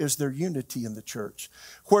itself. Is there unity in the church?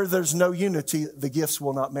 Where there's no unity, the gifts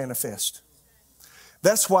will not manifest.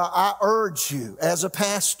 That's why I urge you as a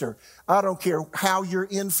pastor, I don't care how you're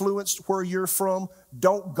influenced, where you're from,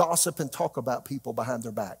 don't gossip and talk about people behind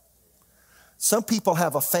their back. Some people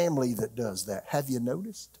have a family that does that. Have you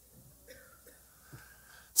noticed?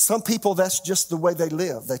 Some people, that's just the way they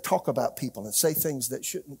live. They talk about people and say things that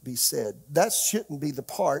shouldn't be said. That shouldn't be a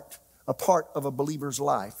part of a believer's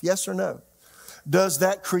life. Yes or no? Does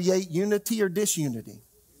that create unity or disunity?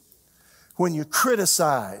 When you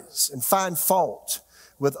criticize and find fault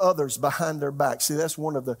with others behind their back. See, that's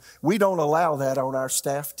we don't allow that on our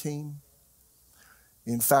staff team.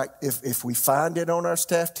 In fact, if we find it on our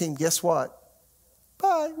staff team, guess what?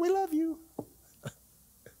 Bye, we love you.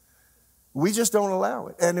 We just don't allow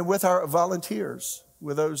it. And with our volunteers,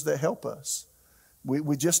 with those that help us,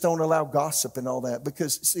 we just don't allow gossip and all that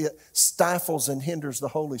because, see, it stifles and hinders the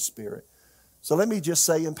Holy Spirit. So let me just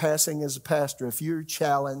say in passing as a pastor, if you're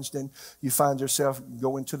challenged and you find yourself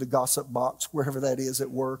going to the gossip box, wherever that is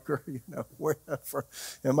at work or, wherever,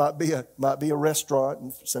 it might be a restaurant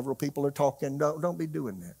and several people are talking, don't be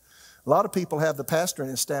doing that. A lot of people have the pastor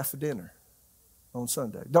and his staff for dinner on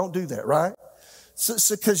Sunday. Don't do that, right?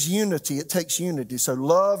 Because unity, it takes unity. So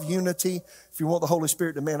love, unity, if you want the Holy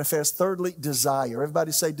Spirit to manifest. Thirdly, desire.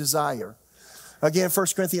 Everybody say desire. Again,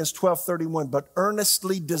 1 Corinthians 12:31, but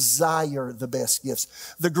earnestly desire the best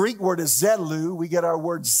gifts. The Greek word is zelou. We get our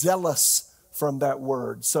word zealous from that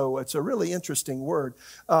word. So it's a really interesting word.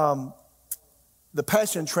 The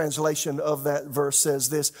Passion Translation of that verse says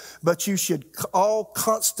this, but you should all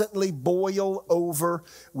constantly boil over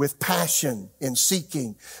with passion in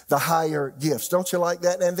seeking the higher gifts. Don't you like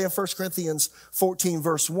that? And then 1 Corinthians 14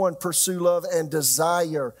 verse 1, pursue love and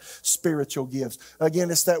desire spiritual gifts.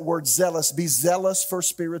 Again, it's that word zealous. Be zealous for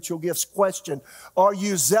spiritual gifts. Question, are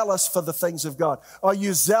you zealous for the things of God? Are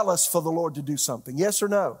you zealous for the Lord to do something? Yes or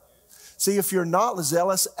no? See, if you're not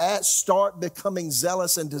zealous, start becoming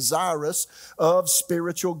zealous and desirous of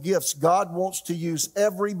spiritual gifts. God wants to use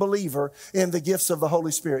every believer in the gifts of the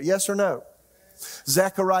Holy Spirit. Yes or no?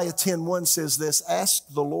 Zechariah 10:1 says this,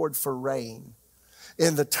 ask the Lord for rain.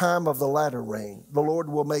 In the time of the latter rain, the Lord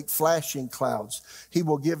will make flashing clouds. He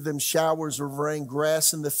will give them showers of rain,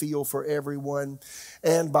 grass in the field for everyone.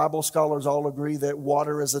 And Bible scholars all agree that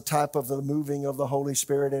water is a type of the moving of the Holy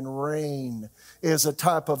Spirit and rain is a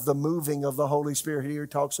type of the moving of the Holy Spirit. Here he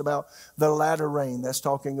talks about the latter rain. That's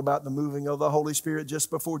talking about the moving of the Holy Spirit just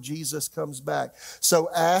before Jesus comes back. So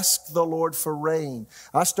ask the Lord for rain.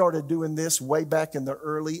 I started doing this way back in the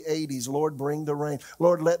early 80s. Lord, bring the rain.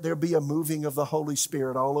 Lord, let there be a moving of the Holy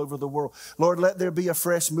Spirit all over the world. Lord, let there be a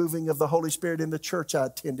fresh moving of the Holy Spirit in the church I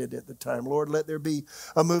attended at the time. Lord, let there be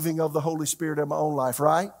a moving of the Holy Spirit in my own life,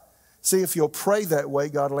 right? See, if you'll pray that way,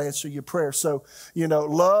 God will answer your prayer. So,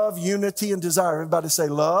 love, unity, and desire. Everybody say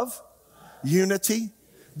love, unity,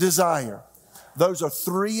 desire. Those are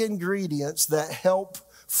three ingredients that help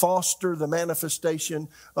foster the manifestation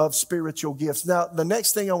of spiritual gifts. Now, the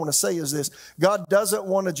next thing I want to say is this. God doesn't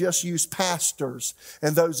want to just use pastors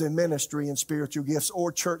and those in ministry and spiritual gifts or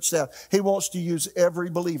church staff. He wants to use every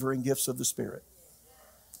believer in gifts of the Spirit.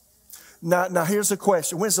 Now here's the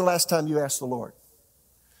question. When's the last time you asked the Lord?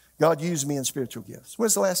 God, use me in spiritual gifts.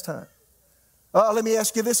 When's the last time? Let me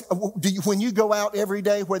ask you this. When you go out every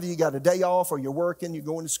day, whether you got a day off or you're working, you're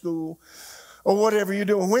going to school, or whatever you're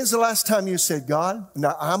doing, when's the last time you said, God,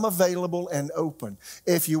 now I'm available and open.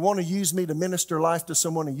 If you want to use me to minister life to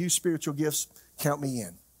someone and use spiritual gifts, count me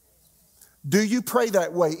in. Do you pray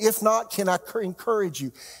that way? If not, can I encourage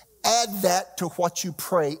you? Add that to what you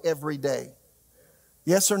pray every day.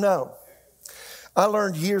 Yes or no? I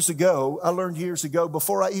learned years ago,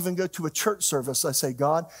 before I even go to a church service, I say,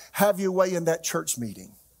 God, have your way in that church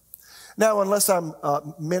meeting. Now, unless I'm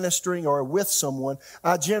ministering or with someone,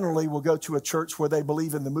 I generally will go to a church where they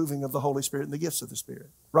believe in the moving of the Holy Spirit and the gifts of the Spirit,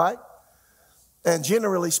 right? And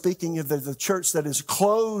generally speaking, if the church that is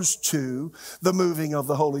closed to the moving of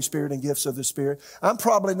the Holy Spirit and gifts of the Spirit, I'm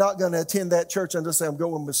probably not going to attend that church unless I'm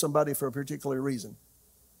going with somebody for a particular reason.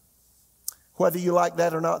 Whether you like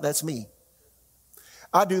that or not, that's me.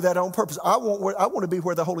 I do that on purpose. I want to be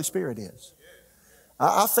where the Holy Spirit is.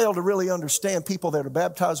 I fail to really understand people that are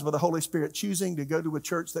baptized with the Holy Spirit choosing to go to a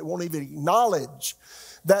church that won't even acknowledge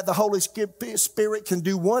that the Holy Spirit can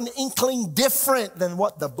do one inkling different than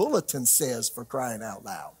what the bulletin says, for crying out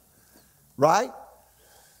loud. Right?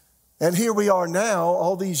 And here we are now,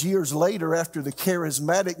 all these years later, after the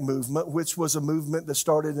charismatic movement, which was a movement that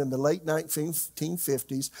started in the late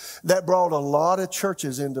 1950s, that brought a lot of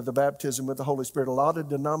churches into the baptism with the Holy Spirit. A lot of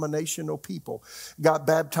denominational people got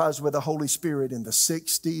baptized with the Holy Spirit in the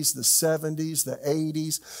 60s, the 70s, the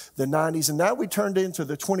 80s, the 90s. And now we turned into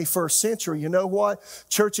the 21st century. You know what?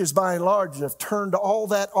 Churches, by and large, have turned all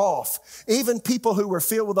that off. Even people who were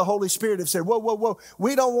filled with the Holy Spirit have said, whoa,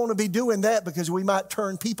 we don't want to be doing that because we might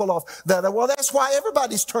turn people off. Well, that's why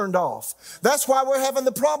everybody's turned off. That's why we're having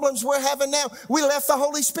the problems we're having now. We left the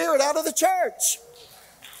Holy Spirit out of the church.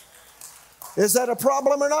 Is that a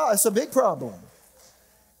problem or not? It's a big problem.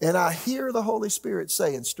 And I hear the Holy Spirit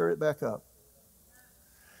saying, stir it back up.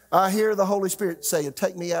 I hear the Holy Spirit saying,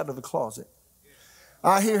 take me out of the closet.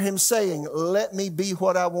 I hear him saying, let me be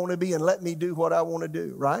what I want to be and let me do what I want to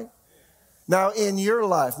do, right? Now, in your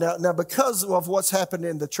life, now because of what's happened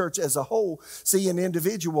in the church as a whole, see, in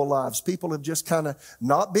individual lives, people have just kind of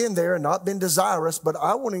not been there and not been desirous, but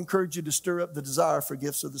I want to encourage you to stir up the desire for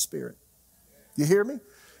gifts of the Spirit. You hear me?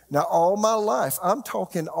 Now, all my life, I'm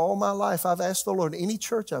talking all my life, I've asked the Lord, any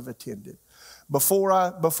church I've attended, before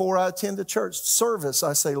I attend the church service,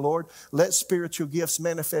 I say, Lord, let spiritual gifts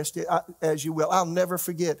manifest as you will. I'll never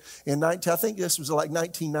forget, I think this was like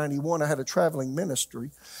 1991, I had a traveling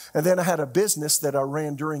ministry. And then I had a business that I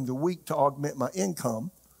ran during the week to augment my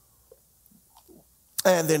income.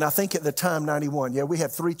 And then I think at the time, 91, we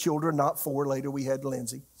had 3 children, not 4. Later we had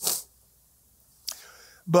Lindsay.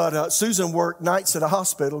 But Susan worked nights at a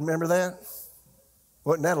hospital. Remember that?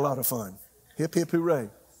 Wasn't that a lot of fun? Hip, hip, hooray.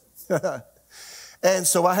 And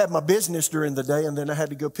so I had my business during the day, and then I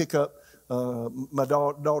had to go pick up my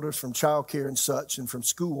daughters from childcare and such and from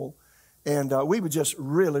school. And we were just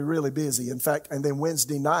really, really busy. In fact, and then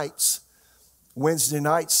Wednesday nights,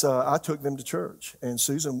 I took them to church. And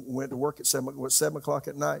Susan went to work at 7 o'clock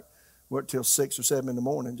at night, worked till 6 or 7 in the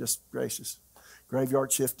morning, just gracious.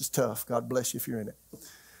 Graveyard shift is tough. God bless you if you're in it.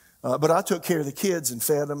 But I took care of the kids and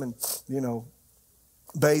fed them and,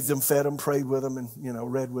 bathed them, fed them, prayed with them, and,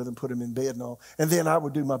 read with them, put them in bed and all. And then I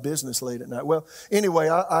would do my business late at night. Well, anyway,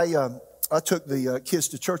 I took the kids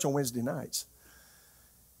to church on Wednesday nights.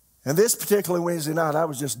 And this particular Wednesday night, I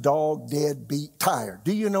was just dog, dead, beat, tired.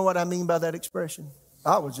 Do you know what I mean by that expression?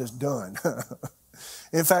 I was just done.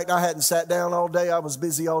 In fact, I hadn't sat down all day. I was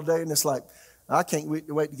busy all day, and it's like, I can't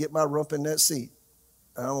wait to get my rump in that seat.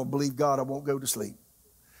 I'm going to believe God I won't go to sleep.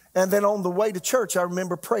 And then on the way to church, I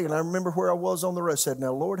remember praying. I remember where I was on the road. I said,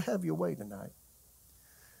 now, Lord, have your way tonight.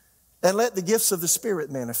 And let the gifts of the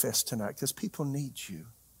Spirit manifest tonight because people need you.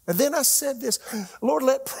 And then I said this, Lord,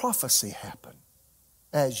 let prophecy happen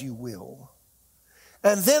as you will.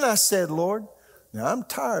 And then I said, Lord, now I'm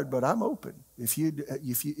tired, but I'm open. If you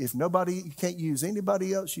can't use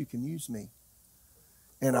anybody else, you can use me.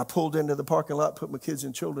 And I pulled into the parking lot, put my kids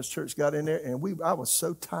in children's church, got in there, and I was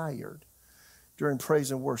so tired during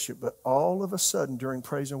praise and worship. But all of a sudden, during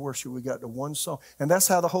praise and worship, we got to one song. And that's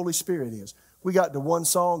how the Holy Spirit is. We got to one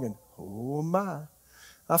song, and oh my,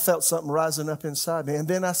 I felt something rising up inside me. And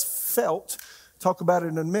then I felt, talk about it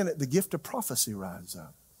in a minute, the gift of prophecy rise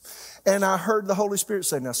up. And I heard the Holy Spirit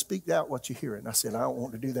say, now speak out what you hear. And I said, I don't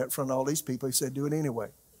want to do that in front of all these people. He said, do it anyway.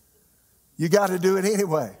 You got to do it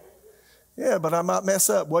anyway. Yeah, but I might mess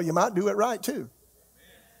up. Well, you might do it right too.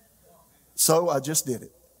 So I just did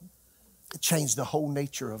it. It changed the whole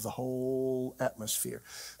nature of the whole atmosphere.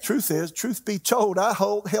 Truth be told, I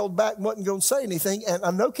held back and wasn't going to say anything. And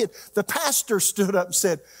I'm no kid. The pastor stood up and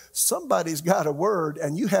said, somebody's got a word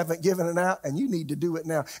and you haven't given it out and you need to do it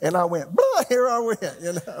now. And I went, blah, here I went.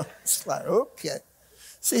 It's like, okay.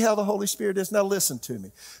 See how the Holy Spirit is? Now listen to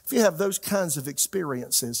me. If you have those kinds of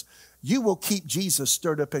experiences, you will keep Jesus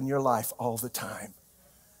stirred up in your life all the time.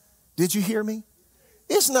 Did you hear me?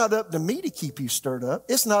 It's not up to me to keep you stirred up.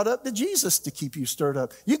 It's not up to Jesus to keep you stirred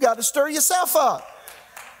up. You got to stir yourself up.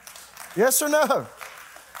 Yes or no?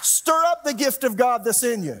 Stir up the gift of God that's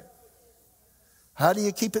in you. How do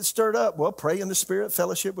you keep it stirred up? Well, pray in the Spirit,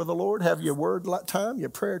 fellowship with the Lord, have your word time, your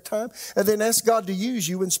prayer time, and then ask God to use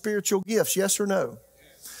you in spiritual gifts. Yes or no?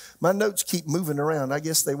 My notes keep moving around. I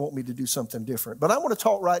guess they want me to do something different. But I want to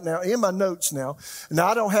talk right now in my notes now. Now,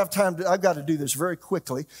 I don't have time to, I've got to do this very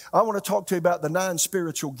quickly. I want to talk to you about the 9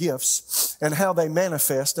 spiritual gifts and how they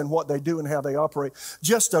manifest and what they do and how they operate.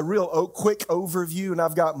 Just a real quick overview, and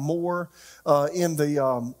I've got more in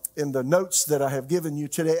the notes that I have given you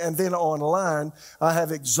today. And then online, I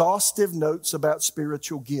have exhaustive notes about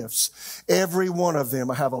spiritual gifts. Every one of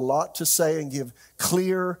them, I have a lot to say and give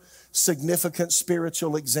clear, significant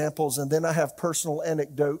spiritual examples. And then I have personal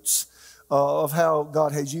anecdotes of how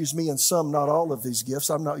God has used me in some, not all of these gifts.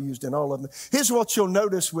 I'm not used in all of them. Here's what you'll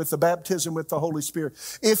notice with the baptism with the Holy Spirit.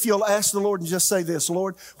 If you'll ask the Lord and just say this,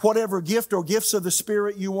 Lord, whatever gift or gifts of the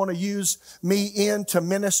Spirit you want to use me in to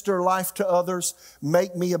minister life to others,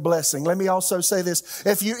 make me a blessing. Let me also say this.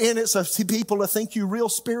 If you're in it so people to think you real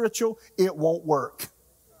spiritual, it won't work.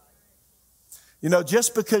 You know,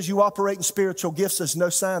 just because you operate in spiritual gifts is no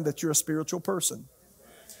sign that you're a spiritual person.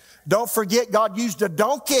 Don't forget God used a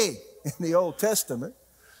donkey in the Old Testament.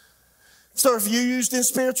 So if you're used in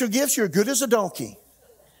spiritual gifts, you're good as a donkey.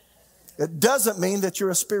 It doesn't mean that you're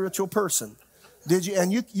a spiritual person. Did you?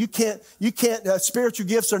 And you can't, spiritual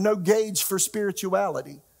gifts are no gauge for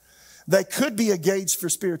spirituality. They could be a gauge for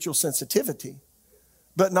spiritual sensitivity,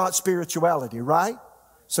 but not spirituality, right?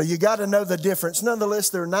 So you got to know the difference. Nonetheless,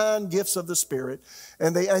 there are 9 gifts of the Spirit.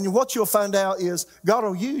 And what you'll find out is God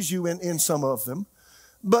will use you in some of them,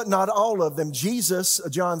 but not all of them. Jesus,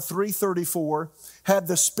 John 3:34, had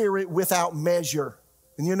the Spirit without measure.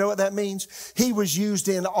 And you know what that means? He was used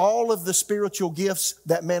in all of the spiritual gifts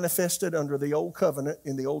that manifested under the Old Covenant,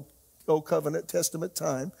 in the Old Covenant Testament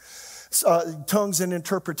time. Tongues and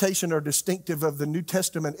interpretation are distinctive of the New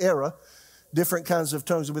Testament era. Different kinds of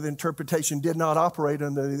tongues with interpretation did not operate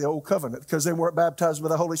under the Old Covenant because they weren't baptized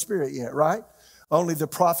with the Holy Spirit yet, right? Only the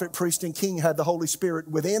prophet, priest, and king had the Holy Spirit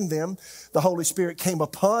within them. The Holy Spirit came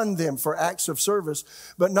upon them for acts of service.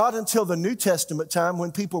 But not until the New Testament time,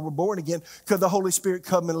 when people were born again, could the Holy Spirit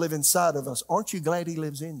come and live inside of us. Aren't you glad He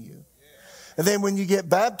lives in you? And then when you get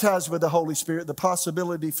baptized with the Holy Spirit, the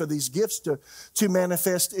possibility for these gifts to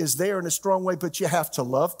manifest is there in a strong way. But you have to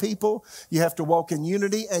love people. You have to walk in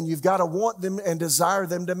unity. And you've got to want them and desire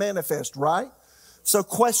them to manifest, right? So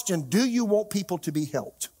question, do you want people to be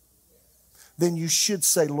helped? Then you should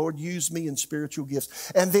say, Lord, use me in spiritual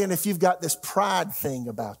gifts. And then if you've got this pride thing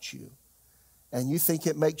about you and you think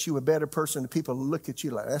it makes you a better person, and people look at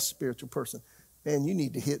you like, that's a spiritual person, man, you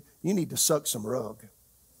need to suck some rug.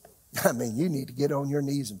 I mean, you need to get on your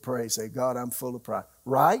knees and pray. Say, God, I'm full of pride.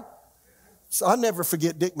 Right? So I'll never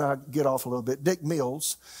forget Dick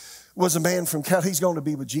Mills was a man from Cal. He's going to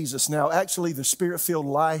be with Jesus now. Actually, the Spirit-Filled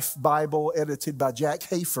Life Bible, edited by Jack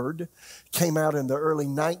Hayford, came out in the early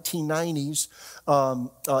 1990s.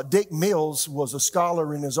 Dick Mills was a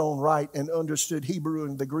scholar in his own right and understood Hebrew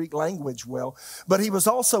and the Greek language well. But he was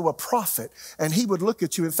also a prophet, and he would look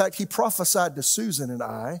at you. In fact, he prophesied to Susan and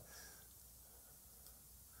I,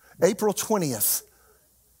 April 20th,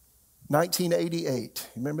 1988.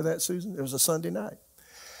 Remember that, Susan? It was a Sunday night.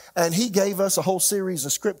 And he gave us a whole series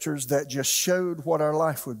of scriptures that just showed what our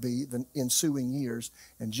life would be the ensuing years.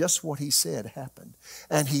 And just what he said happened.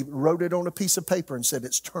 And he wrote it on a piece of paper and said,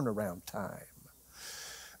 it's turnaround time.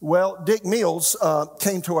 Well, Dick Mills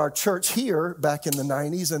came to our church here back in the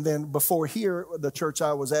 90s. And then before here, the church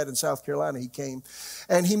I was at in South Carolina, he came.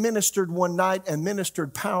 And he ministered one night and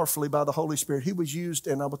ministered powerfully by the Holy Spirit. He was used,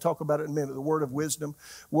 and I will talk about it in a minute, the word of wisdom,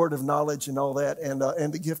 word of knowledge and all that, and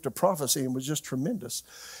the gift of prophecy, and was just tremendous.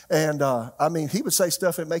 And I mean, he would say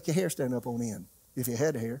stuff that make your hair stand up on end, if you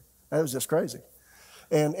had hair. That was just crazy.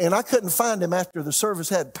 And I couldn't find him after the service.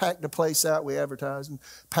 Had packed the place out. We advertised and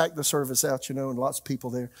packed the service out, you know, and lots of people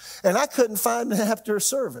there. And I couldn't find him after a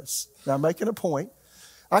service. Now, I'm making a point.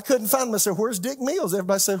 I couldn't find him. I said, where's Dick Mills?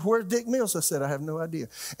 Everybody said, where's Dick Mills? I said, I have no idea.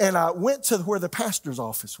 And I went to where the pastor's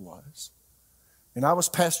office was. And I was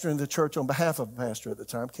pastoring the church on behalf of a pastor at the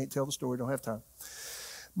time. Can't tell the story, don't have time.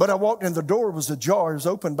 But I walked in, the door was ajar. It was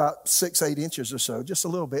open about 6-8 inches or so, just a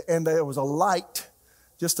little bit. And there was a light,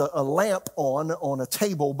 just a lamp on a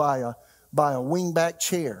table by a wingback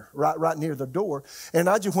chair right near the door. And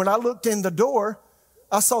when I looked in the door,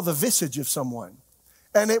 I saw the visage of someone.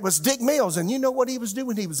 And it was Dick Mills. And you know what he was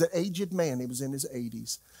doing? He was an aged man. He was in his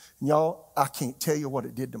 80s. And y'all, I can't tell you what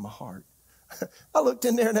it did to my heart. I looked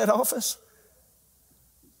in there in that office.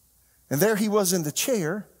 And there he was in the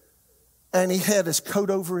chair. And he had his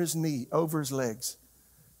coat over his legs.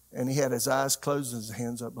 And he had his eyes closed and his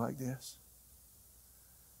hands up like this.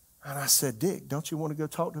 And I said, Dick, don't you want to go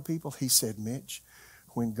talk to people? He said, Mitch,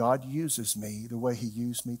 when God uses me the way He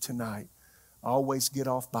used me tonight, I always get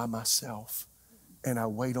off by myself and I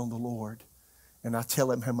wait on the Lord. and I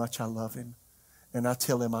tell him how much I love him, and I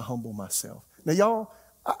tell him I humble myself. Now, y'all,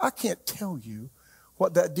 I can't tell you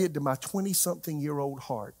what that did to my 20-something-year-old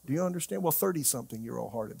heart. Do you understand? Well,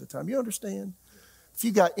 30-something-year-old heart at the time. You understand? If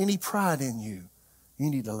you got any pride in you, you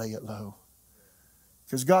need to lay it low.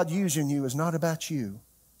 Because God using you is not about you.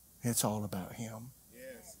 It's all about him.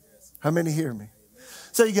 How many hear me?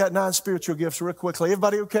 So you got 9 spiritual gifts real quickly.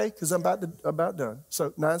 Everybody okay? Because I'm about done.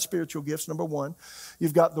 So 9 spiritual gifts. Number 1,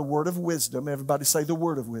 you've got the word of wisdom. Everybody say the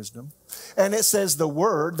word of wisdom. And it says the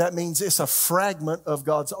word, that means it's a fragment of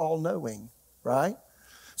God's all-knowing, right?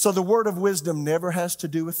 So the word of wisdom never has to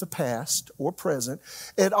do with the past or present.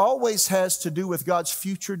 It always has to do with God's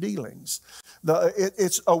future dealings.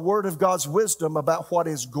 It's a word of God's wisdom about what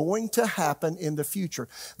is going to happen in the future.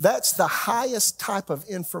 That's the highest type of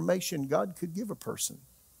information God could give a person.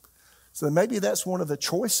 So maybe that's one of the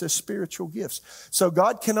choicest spiritual gifts. So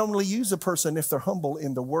God can only use a person if they're humble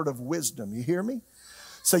in the word of wisdom. You hear me?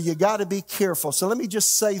 So you got to be careful. So let me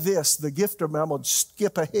just say this, the gift of, I'm going to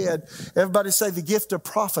skip ahead. Everybody say the gift of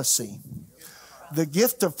prophecy. The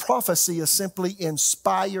gift of prophecy is simply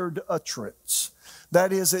inspired utterance.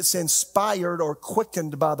 That is, it's inspired or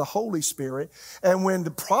quickened by the Holy Spirit. And when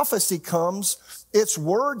the prophecy comes, it's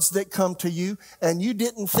words that come to you and you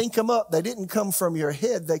didn't think them up. They didn't come from your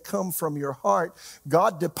head. They come from your heart.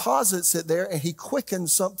 God deposits it there and he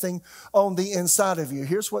quickens something on the inside of you.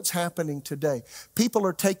 Here's what's happening today. People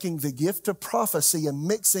are taking the gift of prophecy and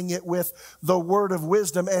mixing it with the word of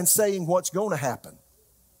wisdom and saying what's going to happen.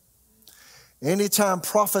 Anytime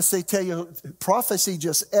prophecy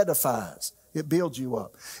just edifies. It builds you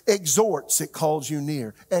up. Exhorts, it calls you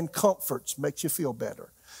near. And comforts, makes you feel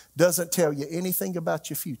better. Doesn't tell you anything about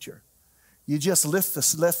your future. You just left the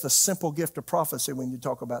simple gift of prophecy when you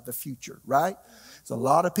talk about the future, right? There's a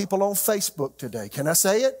lot of people on Facebook today. Can I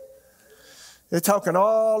say it? They're talking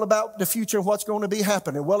all about the future and what's going to be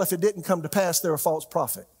happening. Well, if it didn't come to pass, they're a false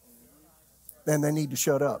prophet. Then they need to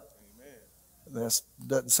shut up. That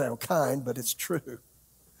doesn't sound kind, but it's true.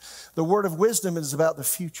 The word of wisdom is about the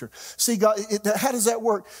future. See, God, how does that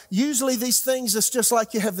work? Usually these things, it's just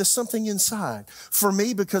like you have this something inside. For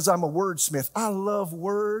me, because I'm a wordsmith, I love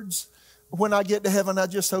words. When I get to heaven, I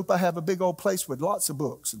just hope I have a big old place with lots of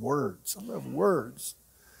books and words. I love words.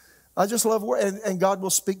 I just love words. And God will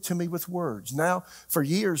speak to me with words. Now, for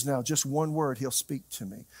years now, just one word, he'll speak to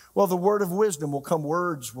me. Well, the word of wisdom will come,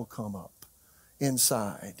 words will come up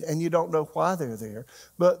inside. And you don't know why they're there,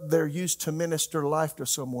 but they're used to minister life to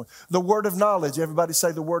someone. The word of knowledge, everybody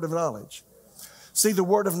say the word of knowledge. See, the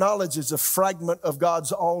word of knowledge is a fragment of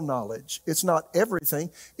God's all knowledge. It's not everything,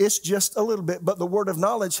 it's just a little bit, but the word of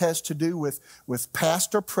knowledge has to do with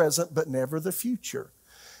past or present, but never the future.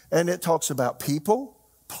 And it talks about people,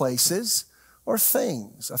 places, or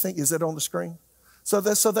things. I think, is it on the screen? So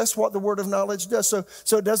that's what the word of knowledge does.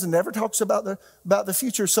 So it doesn't never talks about the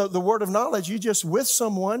future. So the word of knowledge, you just with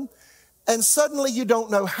someone and suddenly you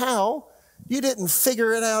don't know how. You didn't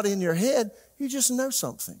figure it out in your head. You just know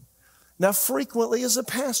something. Now, frequently as a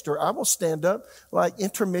pastor, I will stand up like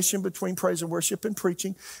intermission between praise and worship and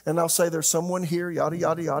preaching. And I'll say there's someone here, yada,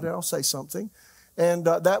 yada, yada. I'll say something. And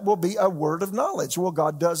that will be a word of knowledge. Well,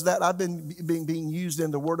 God does that. I've been being used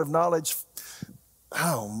in the word of knowledge.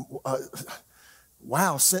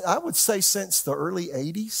 Wow, I would say since the early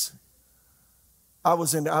 80s. I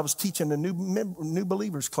was teaching a new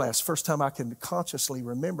believers class, first time I can consciously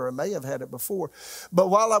remember. I may have had it before.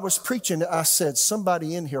 But while I was preaching, I said,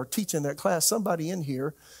 somebody in here, teaching that class, somebody in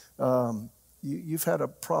here, you've had a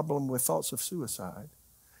problem with thoughts of suicide.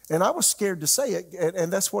 And I was scared to say it,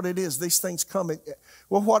 and that's what it is. These things come.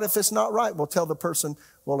 Well, what if it's not right? Well, tell the person,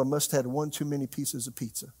 well, I must have had one too many pieces of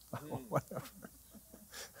pizza. Whatever.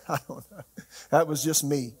 I don't know. That was just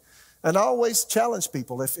me. And I always challenge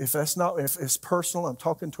people, if it's personal, I'm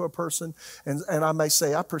talking to a person, and I may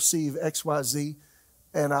say, I perceive X, Y, Z,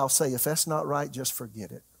 and I'll say, if that's not right, just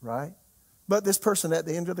forget it, right? But this person at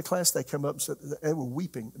the end of the class, they come up and said, they were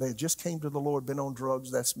weeping. They just came to the Lord, been on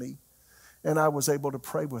drugs, that's me. And I was able to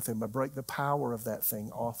pray with them. I break the power of that thing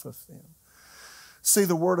off of them. See,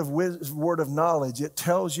 the word of knowledge, it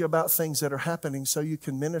tells you about things that are happening so you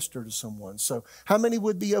can minister to someone. So how many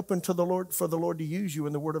would be open to the Lord, for the Lord to use you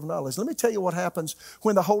in the word of knowledge? Let me tell you what happens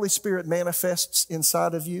when the Holy Spirit manifests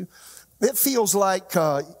inside of you. It feels like,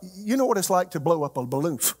 you know what it's like to blow up a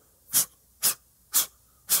balloon.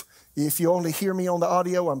 If you only hear me on the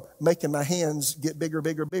audio, I'm making my hands get bigger,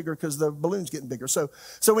 bigger, bigger because the balloon's getting bigger. So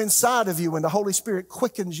inside of you, when the Holy Spirit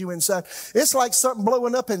quickens you inside, it's like something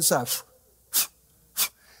blowing up inside.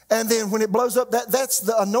 And then when it blows up, that's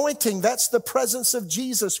the anointing. That's the presence of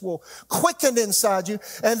Jesus will quicken inside you.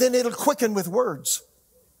 And then it'll quicken with words.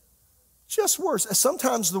 Just words.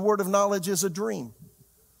 Sometimes the word of knowledge is a dream.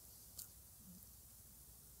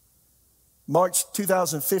 March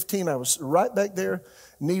 2015, I was right back there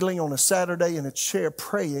kneeling on a Saturday in a chair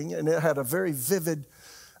praying, and it had a very vivid,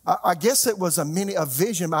 I guess it was a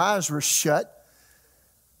vision. My eyes were shut,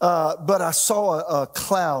 but I saw a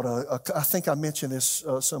cloud. I think I mentioned this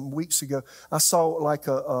some weeks ago. I saw like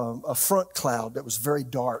a front cloud that was very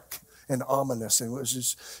dark and ominous, and it was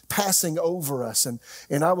just passing over us. And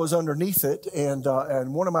I was underneath it, and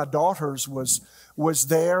one of my daughters was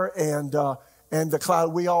there, and the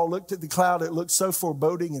cloud, we all looked at the cloud. It looked so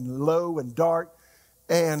foreboding and low and dark.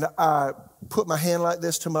 And I put my hand like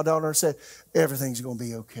this to my daughter and said, everything's going to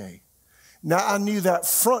be okay. Now, I knew that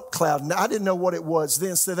front cloud. Now, I didn't know what it was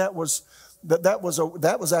then. So that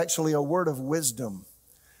was actually a word of wisdom.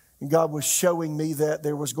 And God was showing me that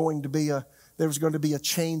there was going to be a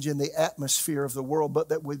change in the atmosphere of the world, but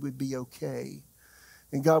that we would be okay.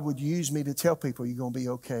 And God would use me to tell people you're going to be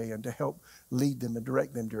okay and to help lead them and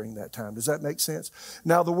direct them during that time. Does that make sense?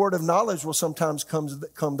 Now, the word of knowledge will sometimes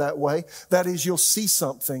come that way. That is, you'll see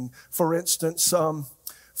something. For instance,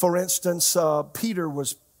 Peter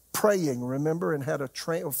was praying, remember, and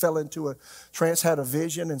fell into a trance, had a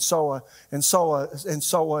vision, and saw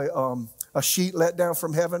a sheet let down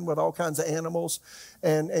from heaven with all kinds of animals.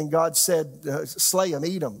 And God said, slay them,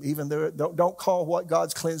 eat them, even though don't call what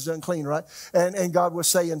God's cleansed unclean, right? And God was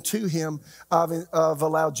saying to him, I've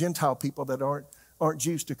allowed Gentile people that aren't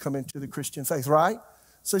Jews to come into the Christian faith, right?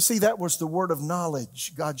 So see, that was the word of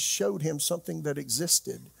knowledge. God showed him something that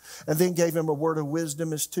existed and then gave him a word of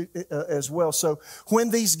wisdom as well. So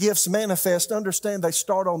when these gifts manifest, understand they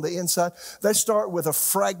start on the inside. They start with a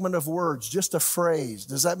fragment of words, just a phrase.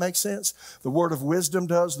 Does that make sense? The word of wisdom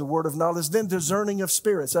does, the word of knowledge. Then discerning of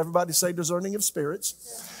spirits. Everybody say discerning of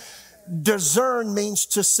spirits. Yeah. Discern means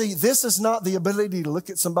to see. This is not the ability to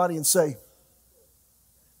look at somebody and say,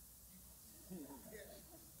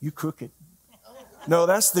 you crooked. No,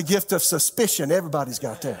 that's the gift of suspicion. Everybody's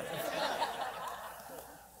got that.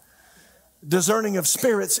 Discerning of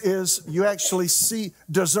spirits is you actually see.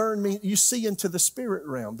 Discern means you see into the spirit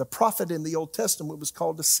realm. The prophet in the Old Testament was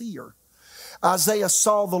called a seer. Isaiah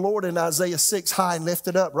saw the Lord in Isaiah 6 high and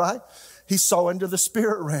lifted up, right? He saw into the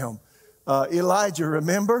spirit realm. Elijah,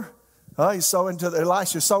 remember? Elisha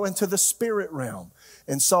saw into the spirit realm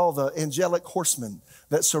and saw the angelic horsemen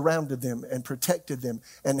that surrounded them and protected them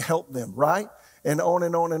and helped them, right? And on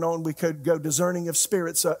and on and on we could go. Discerning of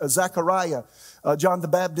spirits. Zechariah, John the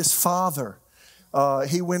Baptist's father,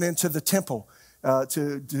 he went into the temple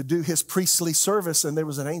to do his priestly service, and there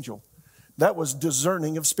was an angel. That was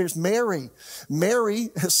discerning of spirits. Mary, a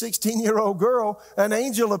 16-year-old girl, an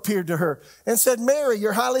angel appeared to her and said, Mary,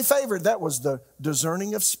 you're highly favored. That was the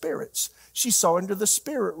discerning of spirits. She saw into the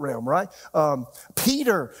spirit realm, right?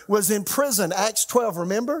 Peter was in prison, Acts 12,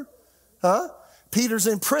 remember? Peter's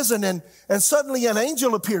in prison, and suddenly an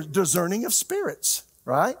angel appears, discerning of spirits,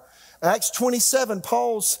 right? Acts 27,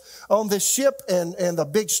 Paul's on this ship, and the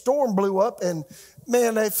big storm blew up, and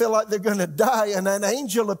man, they feel like they're going to die, and an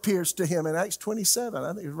angel appears to him in Acts 27,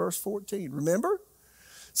 I think it's verse 14. Remember?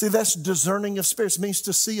 See, that's discerning of spirits. It means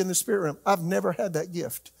to see in the spirit realm. I've never had that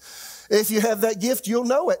gift. If you have that gift, you'll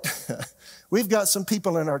know it. We've got some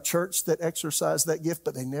people in our church that exercise that gift,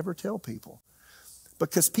 but they never tell people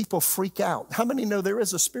because people freak out. How many know there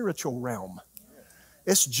is a spiritual realm?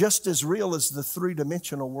 It's just as real as the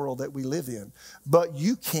three-dimensional world that we live in, but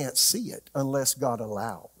you can't see it unless God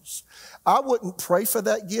allows. I wouldn't pray for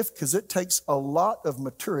that gift because it takes a lot of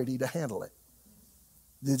maturity to handle it.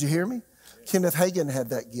 Did you hear me? Kenneth Hagin had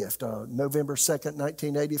that gift. November 2nd,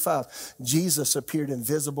 1985. Jesus appeared in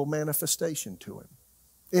visible manifestation to him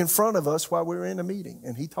in front of us while we were in a meeting,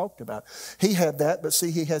 and he talked about it. He had that, but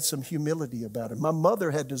see, he had some humility about him. My mother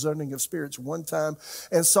had discerning of spirits one time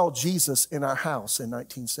and saw Jesus in our house in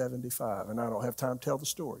 1975, and I don't have time to tell the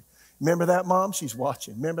story. Remember that, Mom? She's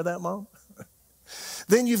watching. Remember that, Mom?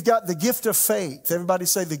 Then you've got the gift of faith. Everybody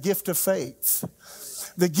say the gift of faith.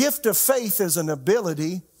 The gift of faith is an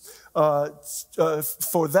ability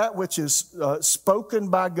for that which is spoken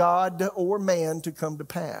by God or man to come to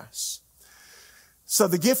pass. So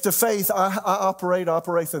the gift of faith, I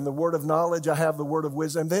operate in the word of knowledge. I have the word of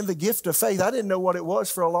wisdom. Then the gift of faith, I didn't know what it was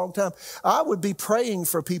for a long time. I would be praying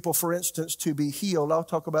for people, for instance, to be healed. I'll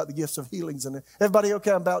talk about the gifts of healings. Everybody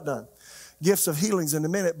okay? I'm about done. Gifts of healings in a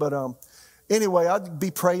minute. But anyway, I'd be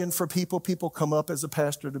praying for people. People come up as a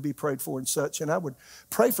pastor to be prayed for and such. And I would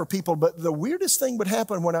pray for people. But the weirdest thing would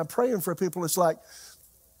happen when I'm praying for people. It's like,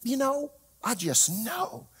 I just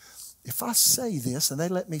know if I say this and they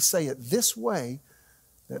let me say it this way,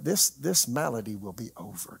 that this malady will be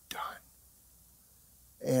overdone.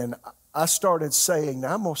 And I started saying,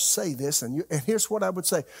 now I'm going to say this, and here's what I would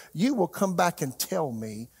say. You will come back and tell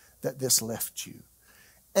me that this left you.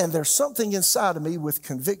 And there's something inside of me with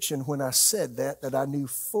conviction when I said that I knew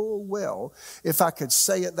full well if I could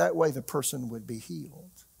say it that way, the person would be healed.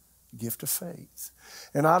 Gift of faith.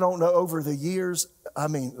 And I don't know, over the years,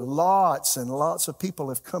 lots and lots of people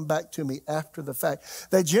have come back to me after the fact.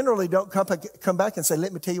 They generally don't come back and say,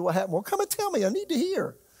 let me tell you what happened. Well, come and tell me, I need to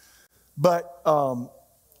hear. But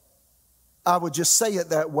I would just say it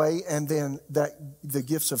that way, and then that the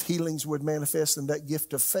gifts of healings would manifest, and that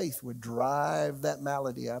gift of faith would drive that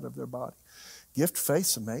malady out of their body. Gift of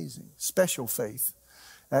faith's amazing. Special faith,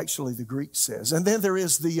 actually, the Greek says. And then there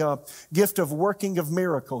is the gift of working of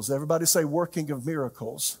miracles. Everybody say working of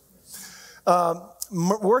miracles.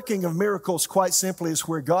 Working of miracles, quite simply, is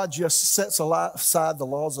where God just sets aside the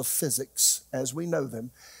laws of physics as we know them,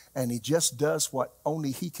 and He just does what only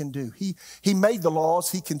He can do. He made the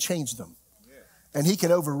laws, He can change them. And He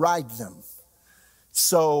can override them.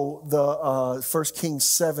 So the 1 Kings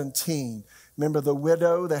 17, remember the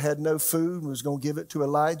widow that had no food and was going to give it to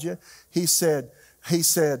Elijah? He said,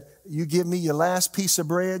 you give me your last piece of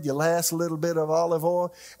bread, your last little bit of olive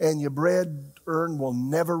oil, and your bread urn will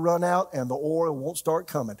never run out and the oil won't start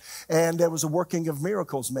coming. And there was a working of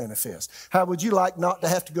miracles manifest. How would you like not to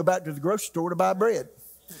have to go back to the grocery store to buy bread?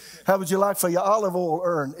 How would you like for your olive oil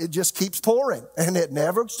urn? It just keeps pouring and it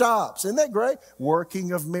never stops. Isn't that great?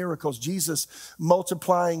 Working of miracles. Jesus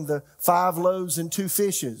multiplying the 5 loaves and 2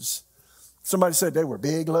 fishes. Somebody said they were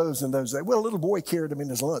big loaves in those days. Well, a little boy carried them in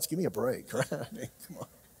his lunch. Give me a break, right?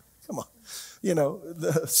 Come on. You know,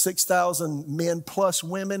 the 6,000 men plus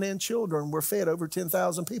women and children were fed. Over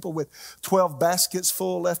 10,000 people with 12 baskets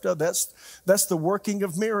full left over. That's the working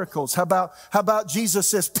of miracles. How about Jesus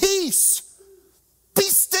says, peace. Be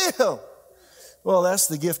still. Well, that's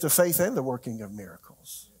the gift of faith and the working of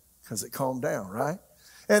miracles because it calmed down, right?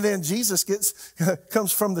 And then Jesus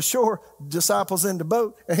comes from the shore, disciples in the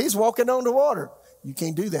boat, and He's walking on the water. You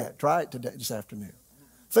can't do that. Try it this afternoon.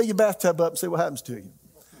 Fill your bathtub up and see what happens to you.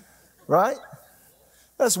 Right?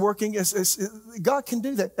 That's working. God can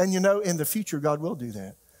do that. And you know, in the future, God will do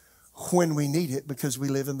that when we need it because we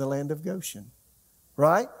live in the land of Goshen.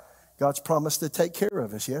 Right? God's promised to take care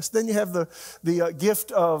of us, yes? Then you have the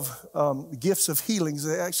gift of gifts of healings.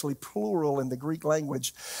 They're actually plural in the Greek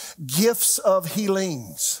language. Gifts of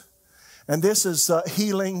healings. And this is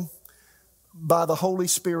healing by the Holy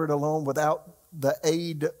Spirit alone without the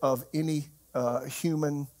aid of any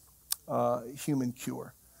human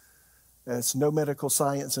cure. There's no medical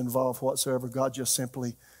science involved whatsoever. God just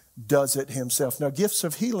simply does it Himself. Now, gifts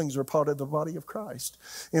of healings are part of the body of Christ.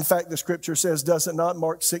 In fact, the Scripture says, does it not?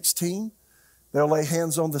 Mark 16, they'll lay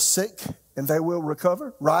hands on the sick and they will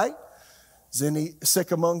recover, right? Is any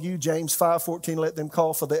sick among you? James 5:14, let them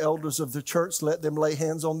call for the elders of the church. Let them lay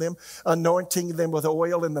hands on them, anointing them with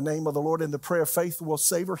oil in the name of the Lord, and the prayer of faith will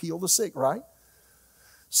save or heal the sick, right?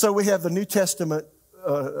 So we have the New Testament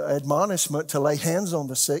admonishment to lay hands on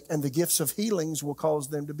the sick, and the gifts of healings will cause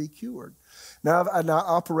them to be cured. Now, I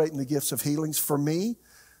operate in the gifts of healings. For me,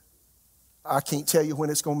 I can't tell you when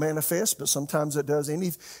it's going to manifest, but sometimes it does.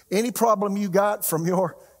 Any problem you got from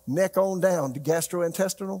your neck on down to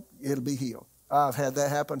gastrointestinal, it'll be healed. I've had that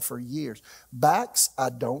happen for years. Backs, I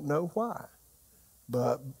don't know why.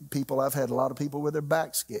 But I've had a lot of people with their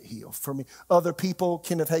backs get healed. For me, other people,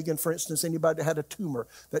 Kenneth Hagin, for instance, anybody that had a tumor,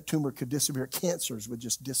 that tumor could disappear. Cancers would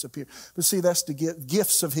just disappear. But see, that's the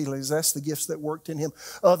gifts of healings. That's the gifts that worked in him.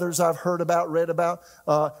 Others I've heard about, read about.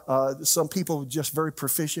 Some people just very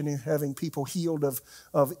proficient in having people healed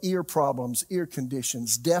of ear problems, ear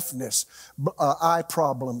conditions, deafness, eye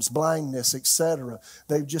problems, blindness, etc.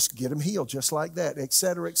 They just get them healed just like that,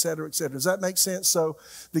 etc., etc., etc. Does that make sense? So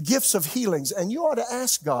the gifts of healings, and you ought to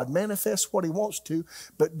ask God, manifest what He wants to,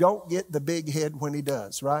 but don't get the big head when He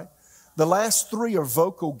does, right? The last 3 are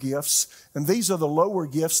vocal gifts, and these are the lower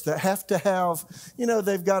gifts that have to have,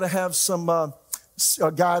 they've got to have some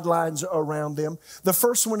guidelines around them. The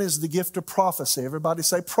first one is the gift of prophecy. Everybody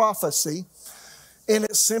say prophecy. In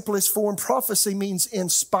its simplest form, prophecy means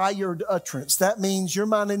inspired utterance. That means you're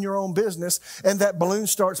minding your own business and that balloon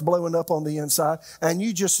starts blowing up on the inside and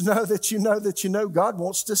you just know that God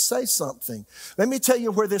wants to say something. Let me tell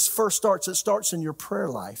you where this first starts. It starts in your prayer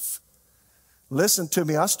life. Listen to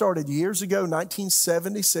me. I started years ago,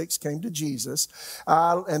 1976, came to Jesus.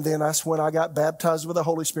 And then that's when I got baptized with the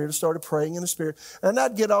Holy Spirit. I started praying in the Spirit. And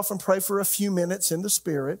I'd get off and pray for a few minutes in the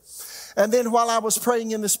Spirit. And then while I was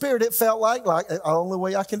praying in the Spirit, it felt like the only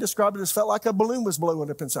way I can describe it is felt like a balloon was blowing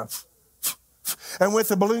up inside. And with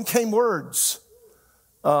the balloon came words.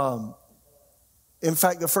 In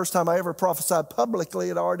fact, the first time I ever prophesied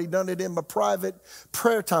publicly, I'd already done it in my private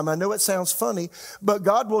prayer time. I know it sounds funny, but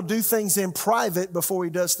God will do things in private before he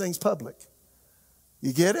does things public.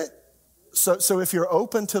 You get it? So if you're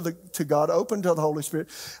open to God, open to the Holy Spirit,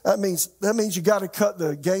 that means you got to cut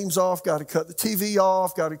the games off, got to cut the TV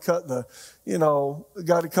off, got to cut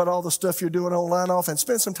got to cut all the stuff you're doing online off and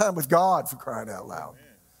spend some time with God, for crying out loud.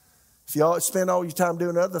 If you spend all your time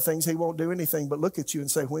doing other things, he won't do anything but look at you and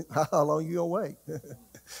say, how long are you going to wait?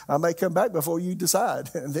 I may come back before you decide,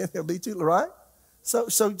 and then he'll be too, right? So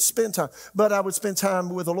spend time. But I would spend time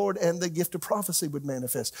with the Lord and the gift of prophecy would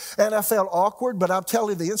manifest. And I felt awkward, but I'm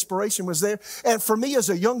telling you, the inspiration was there. And for me as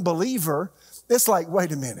a young believer, it's like,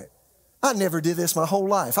 wait a minute. I never did this my whole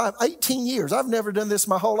life. I'm 18 years. I've never done this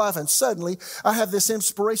my whole life. And suddenly I have this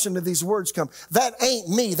inspiration of these words come. That ain't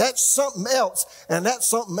me. That's something else. And that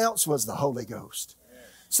something else was the Holy Ghost.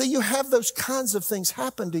 See, you have those kinds of things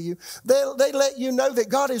happen to you. They let you know that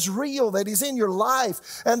God is real, that he's in your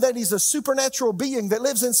life, and that he's a supernatural being that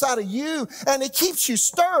lives inside of you, and it keeps you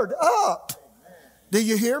stirred up. Do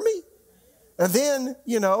you hear me? And then,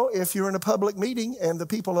 if you're in a public meeting and the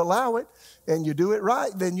people allow it and you do it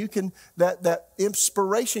right, then you can, that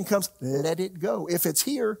inspiration comes, let it go. If it's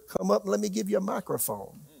here, come up and let me give you a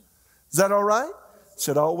microphone. Is that all right?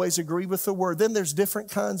 Should always agree with the word. Then there's different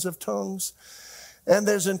kinds of tongues. And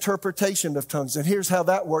there's interpretation of tongues. And here's how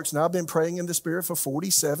that works. Now, I've been praying in the Spirit for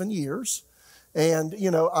 47 years. And,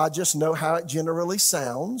 I just know how it generally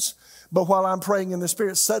sounds. But while I'm praying in the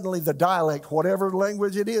Spirit, suddenly the dialect, whatever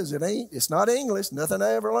language it is, it's not English, nothing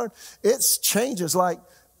I ever learned. It changes. Like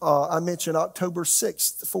I mentioned October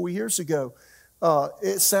 6th, 4 years ago.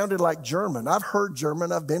 It sounded like German. I've heard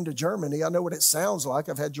German. I've been to Germany. I know what it sounds like.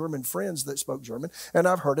 I've had German friends that spoke German. And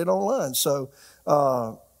I've heard it online. So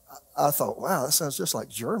I thought, wow, that sounds just like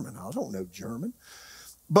German. I don't know German.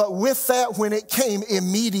 But with that, when it came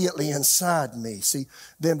immediately inside me,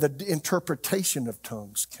 then the interpretation of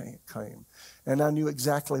tongues came. And I knew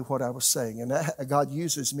exactly what I was saying. And God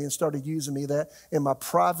uses me and started using me that in my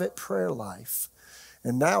private prayer life.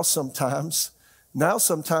 And now sometimes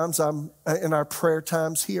I'm in our prayer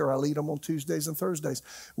times here. I lead them on Tuesdays and Thursdays.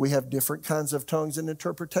 We have different kinds of tongues and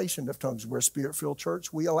interpretation of tongues. We're a Spirit-filled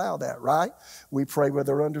church. We allow that, right? We pray with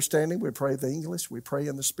our understanding. We pray the English. We pray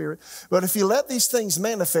in the Spirit. But if you let these things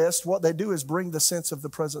manifest, what they do is bring the sense of the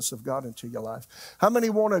presence of God into your life. How many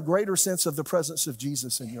want a greater sense of the presence of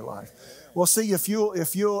Jesus in your life? Well, see, if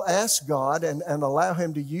you'll ask God and allow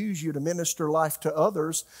him to use you to minister life to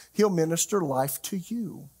others, he'll minister life to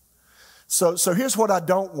you. So here's what I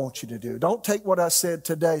don't want you to do. Don't take what I said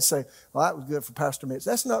today and say, well, that was good for Pastor Mitch.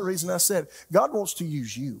 That's not the reason I said it. God wants to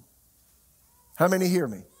use you. How many hear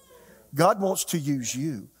me? God wants to use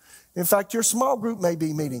you. In fact, your small group may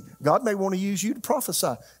be meeting. God may want to use you to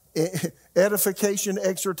prophesy. Edification,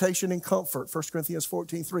 exhortation, and comfort. 1 Corinthians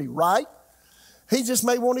 14:3, right? He just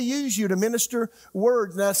may want to use you to minister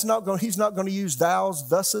word. Now, he's not going to use thous,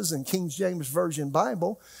 thuses, and King James Version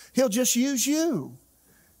Bible. He'll just use you.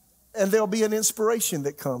 And there'll be an inspiration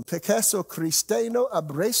that comes. Pecaso Cristeno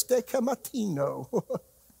abreste camatino.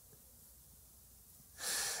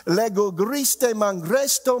 Lego griste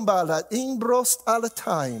mangreston bala imbrost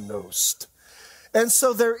alatainost. And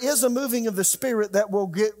so there is a moving of the Spirit that will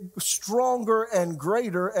get stronger and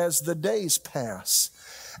greater as the days pass.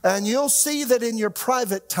 And you'll see that in your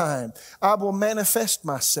private time, I will manifest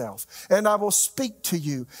myself and I will speak to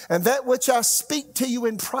you. And that which I speak to you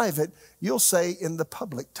in private, you'll say in the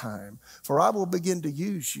public time. For I will begin to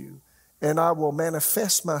use you and I will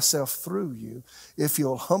manifest myself through you if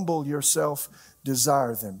you'll humble yourself,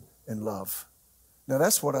 desire them, and love. Now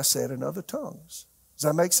that's what I said in other tongues. Does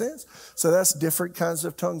that make sense? So that's different kinds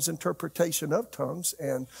of tongues, interpretation of tongues.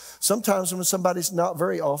 And sometimes when somebody's, not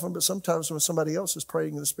very often, but sometimes when somebody else is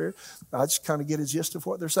praying in the Spirit, I just kind of get a gist of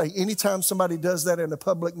what they're saying. Anytime somebody does that in a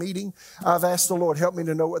public meeting, I've asked the Lord, help me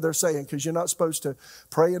to know what they're saying, because you're not supposed to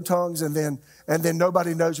pray in tongues and then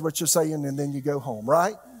nobody knows what you're saying and then you go home,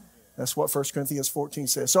 right? That's what 1 Corinthians 14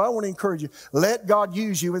 says. So I want to encourage you, let God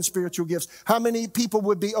use you in spiritual gifts. How many people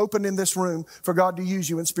would be open in this room for God to use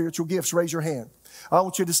you in spiritual gifts? Raise your hand. I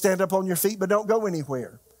want you to stand up on your feet, but don't go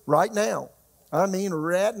anywhere. Right now. I mean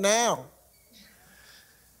right now.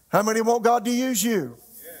 How many want God to use you?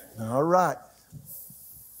 Yeah. All right.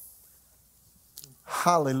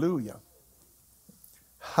 Hallelujah.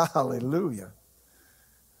 Hallelujah.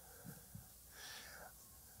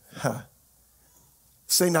 Huh.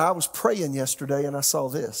 See, now I was praying yesterday and I saw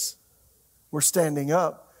this. We're standing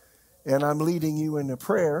up and I'm leading you in a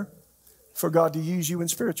prayer for God to use you in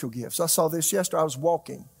spiritual gifts. I saw this yesterday. I was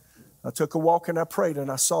walking. I took a walk and I prayed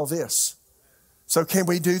and I saw this. So can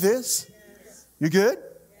we do this? You good?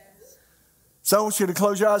 So I want you to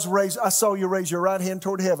close your eyes. I saw you raise your right hand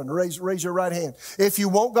toward heaven. Raise your right hand. If you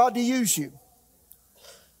want God to use you,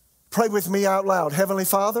 pray with me out loud. Heavenly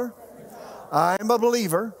Father, I am a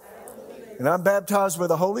believer, and I'm baptized with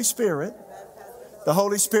the Holy Spirit. The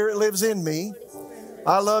Holy Spirit lives in me.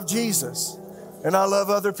 I love Jesus, and I love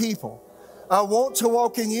other people. I want to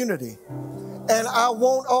walk in unity, and I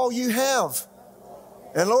want all you have.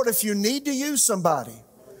 And Lord, if you need to use somebody,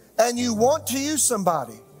 and you want to use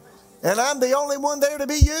somebody, and I'm the only one there to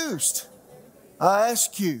be used, I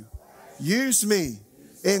ask you, use me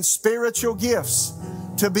in spiritual gifts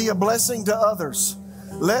to be a blessing to others.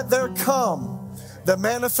 Let there come the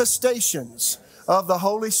manifestations of the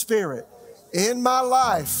Holy Spirit in my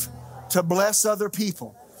life to bless other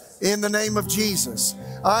people. In the name of Jesus,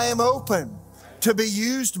 I am open to be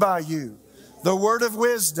used by you. The word of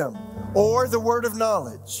wisdom, or the word of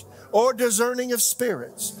knowledge, or discerning of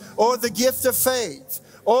spirits, or the gift of faith,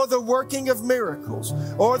 or the working of miracles,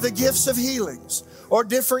 or the gifts of healings, or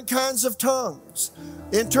different kinds of tongues,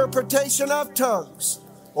 interpretation of tongues,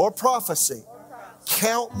 or prophecy.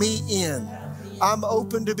 Count me in. I'm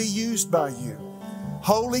open to be used by you.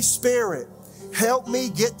 Holy Spirit, help me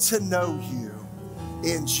get to know you.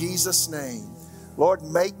 In Jesus' name. Lord,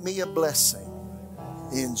 make me a blessing.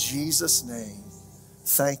 In Jesus' name.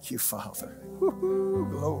 Thank you, Father. Woo-hoo,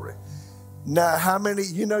 glory. Now, how many,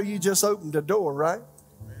 you just opened the door, right?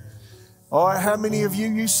 All right, how many of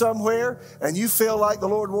you somewhere and you feel like the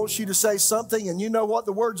Lord wants you to say something and you know what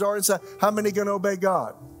the words are and say, how many going to obey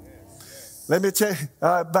God? Let me tell you,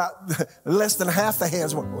 about less than half the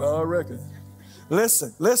hands went, well, I reckon.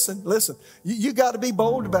 Listen. You got to be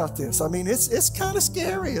bold about this. I mean, it's kind of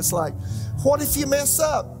scary. It's like, what if you mess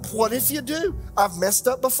up? What if you do? I've messed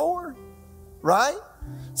up before, right?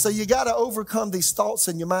 So you got to overcome these thoughts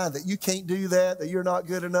in your mind that you can't do that you're not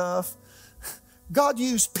good enough. God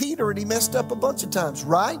used Peter and he messed up a bunch of times,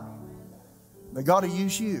 right? But God will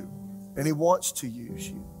use you and he wants to use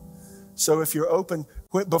you. So if you're open,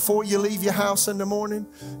 before you leave your house in the morning,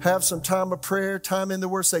 have some time of prayer, time in the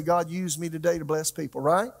Word. Say, God, use me today to bless people,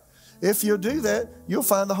 right? If you'll do that, you'll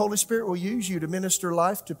find the Holy Spirit will use you to minister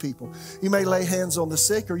life to people. You may lay hands on the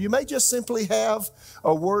sick, or you may just simply have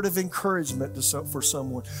a word of encouragement for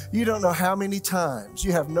someone. You don't know how many times,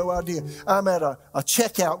 you have no idea. I'm at a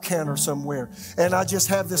checkout counter somewhere, and I just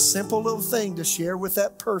have this simple little thing to share with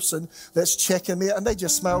that person that's checking me out, and they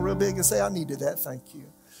just smile real big and say, I needed that, thank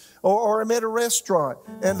you. Or I'm at a restaurant,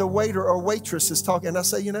 and the waiter or waitress is talking, and I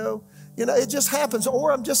say, it just happens.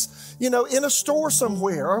 Or I'm just, in a store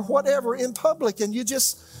somewhere or whatever in public, and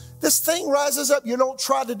this thing rises up. You don't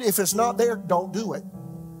try to, if it's not there, don't do it.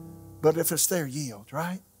 But if it's there, yield,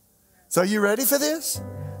 right? So you ready for this?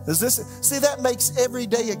 See, that makes every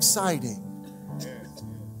day exciting.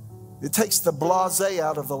 It takes the blasé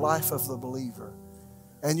out of the life of the believer.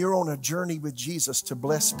 And you're on a journey with Jesus to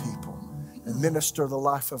bless people and minister the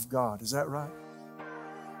life of God. Is that right?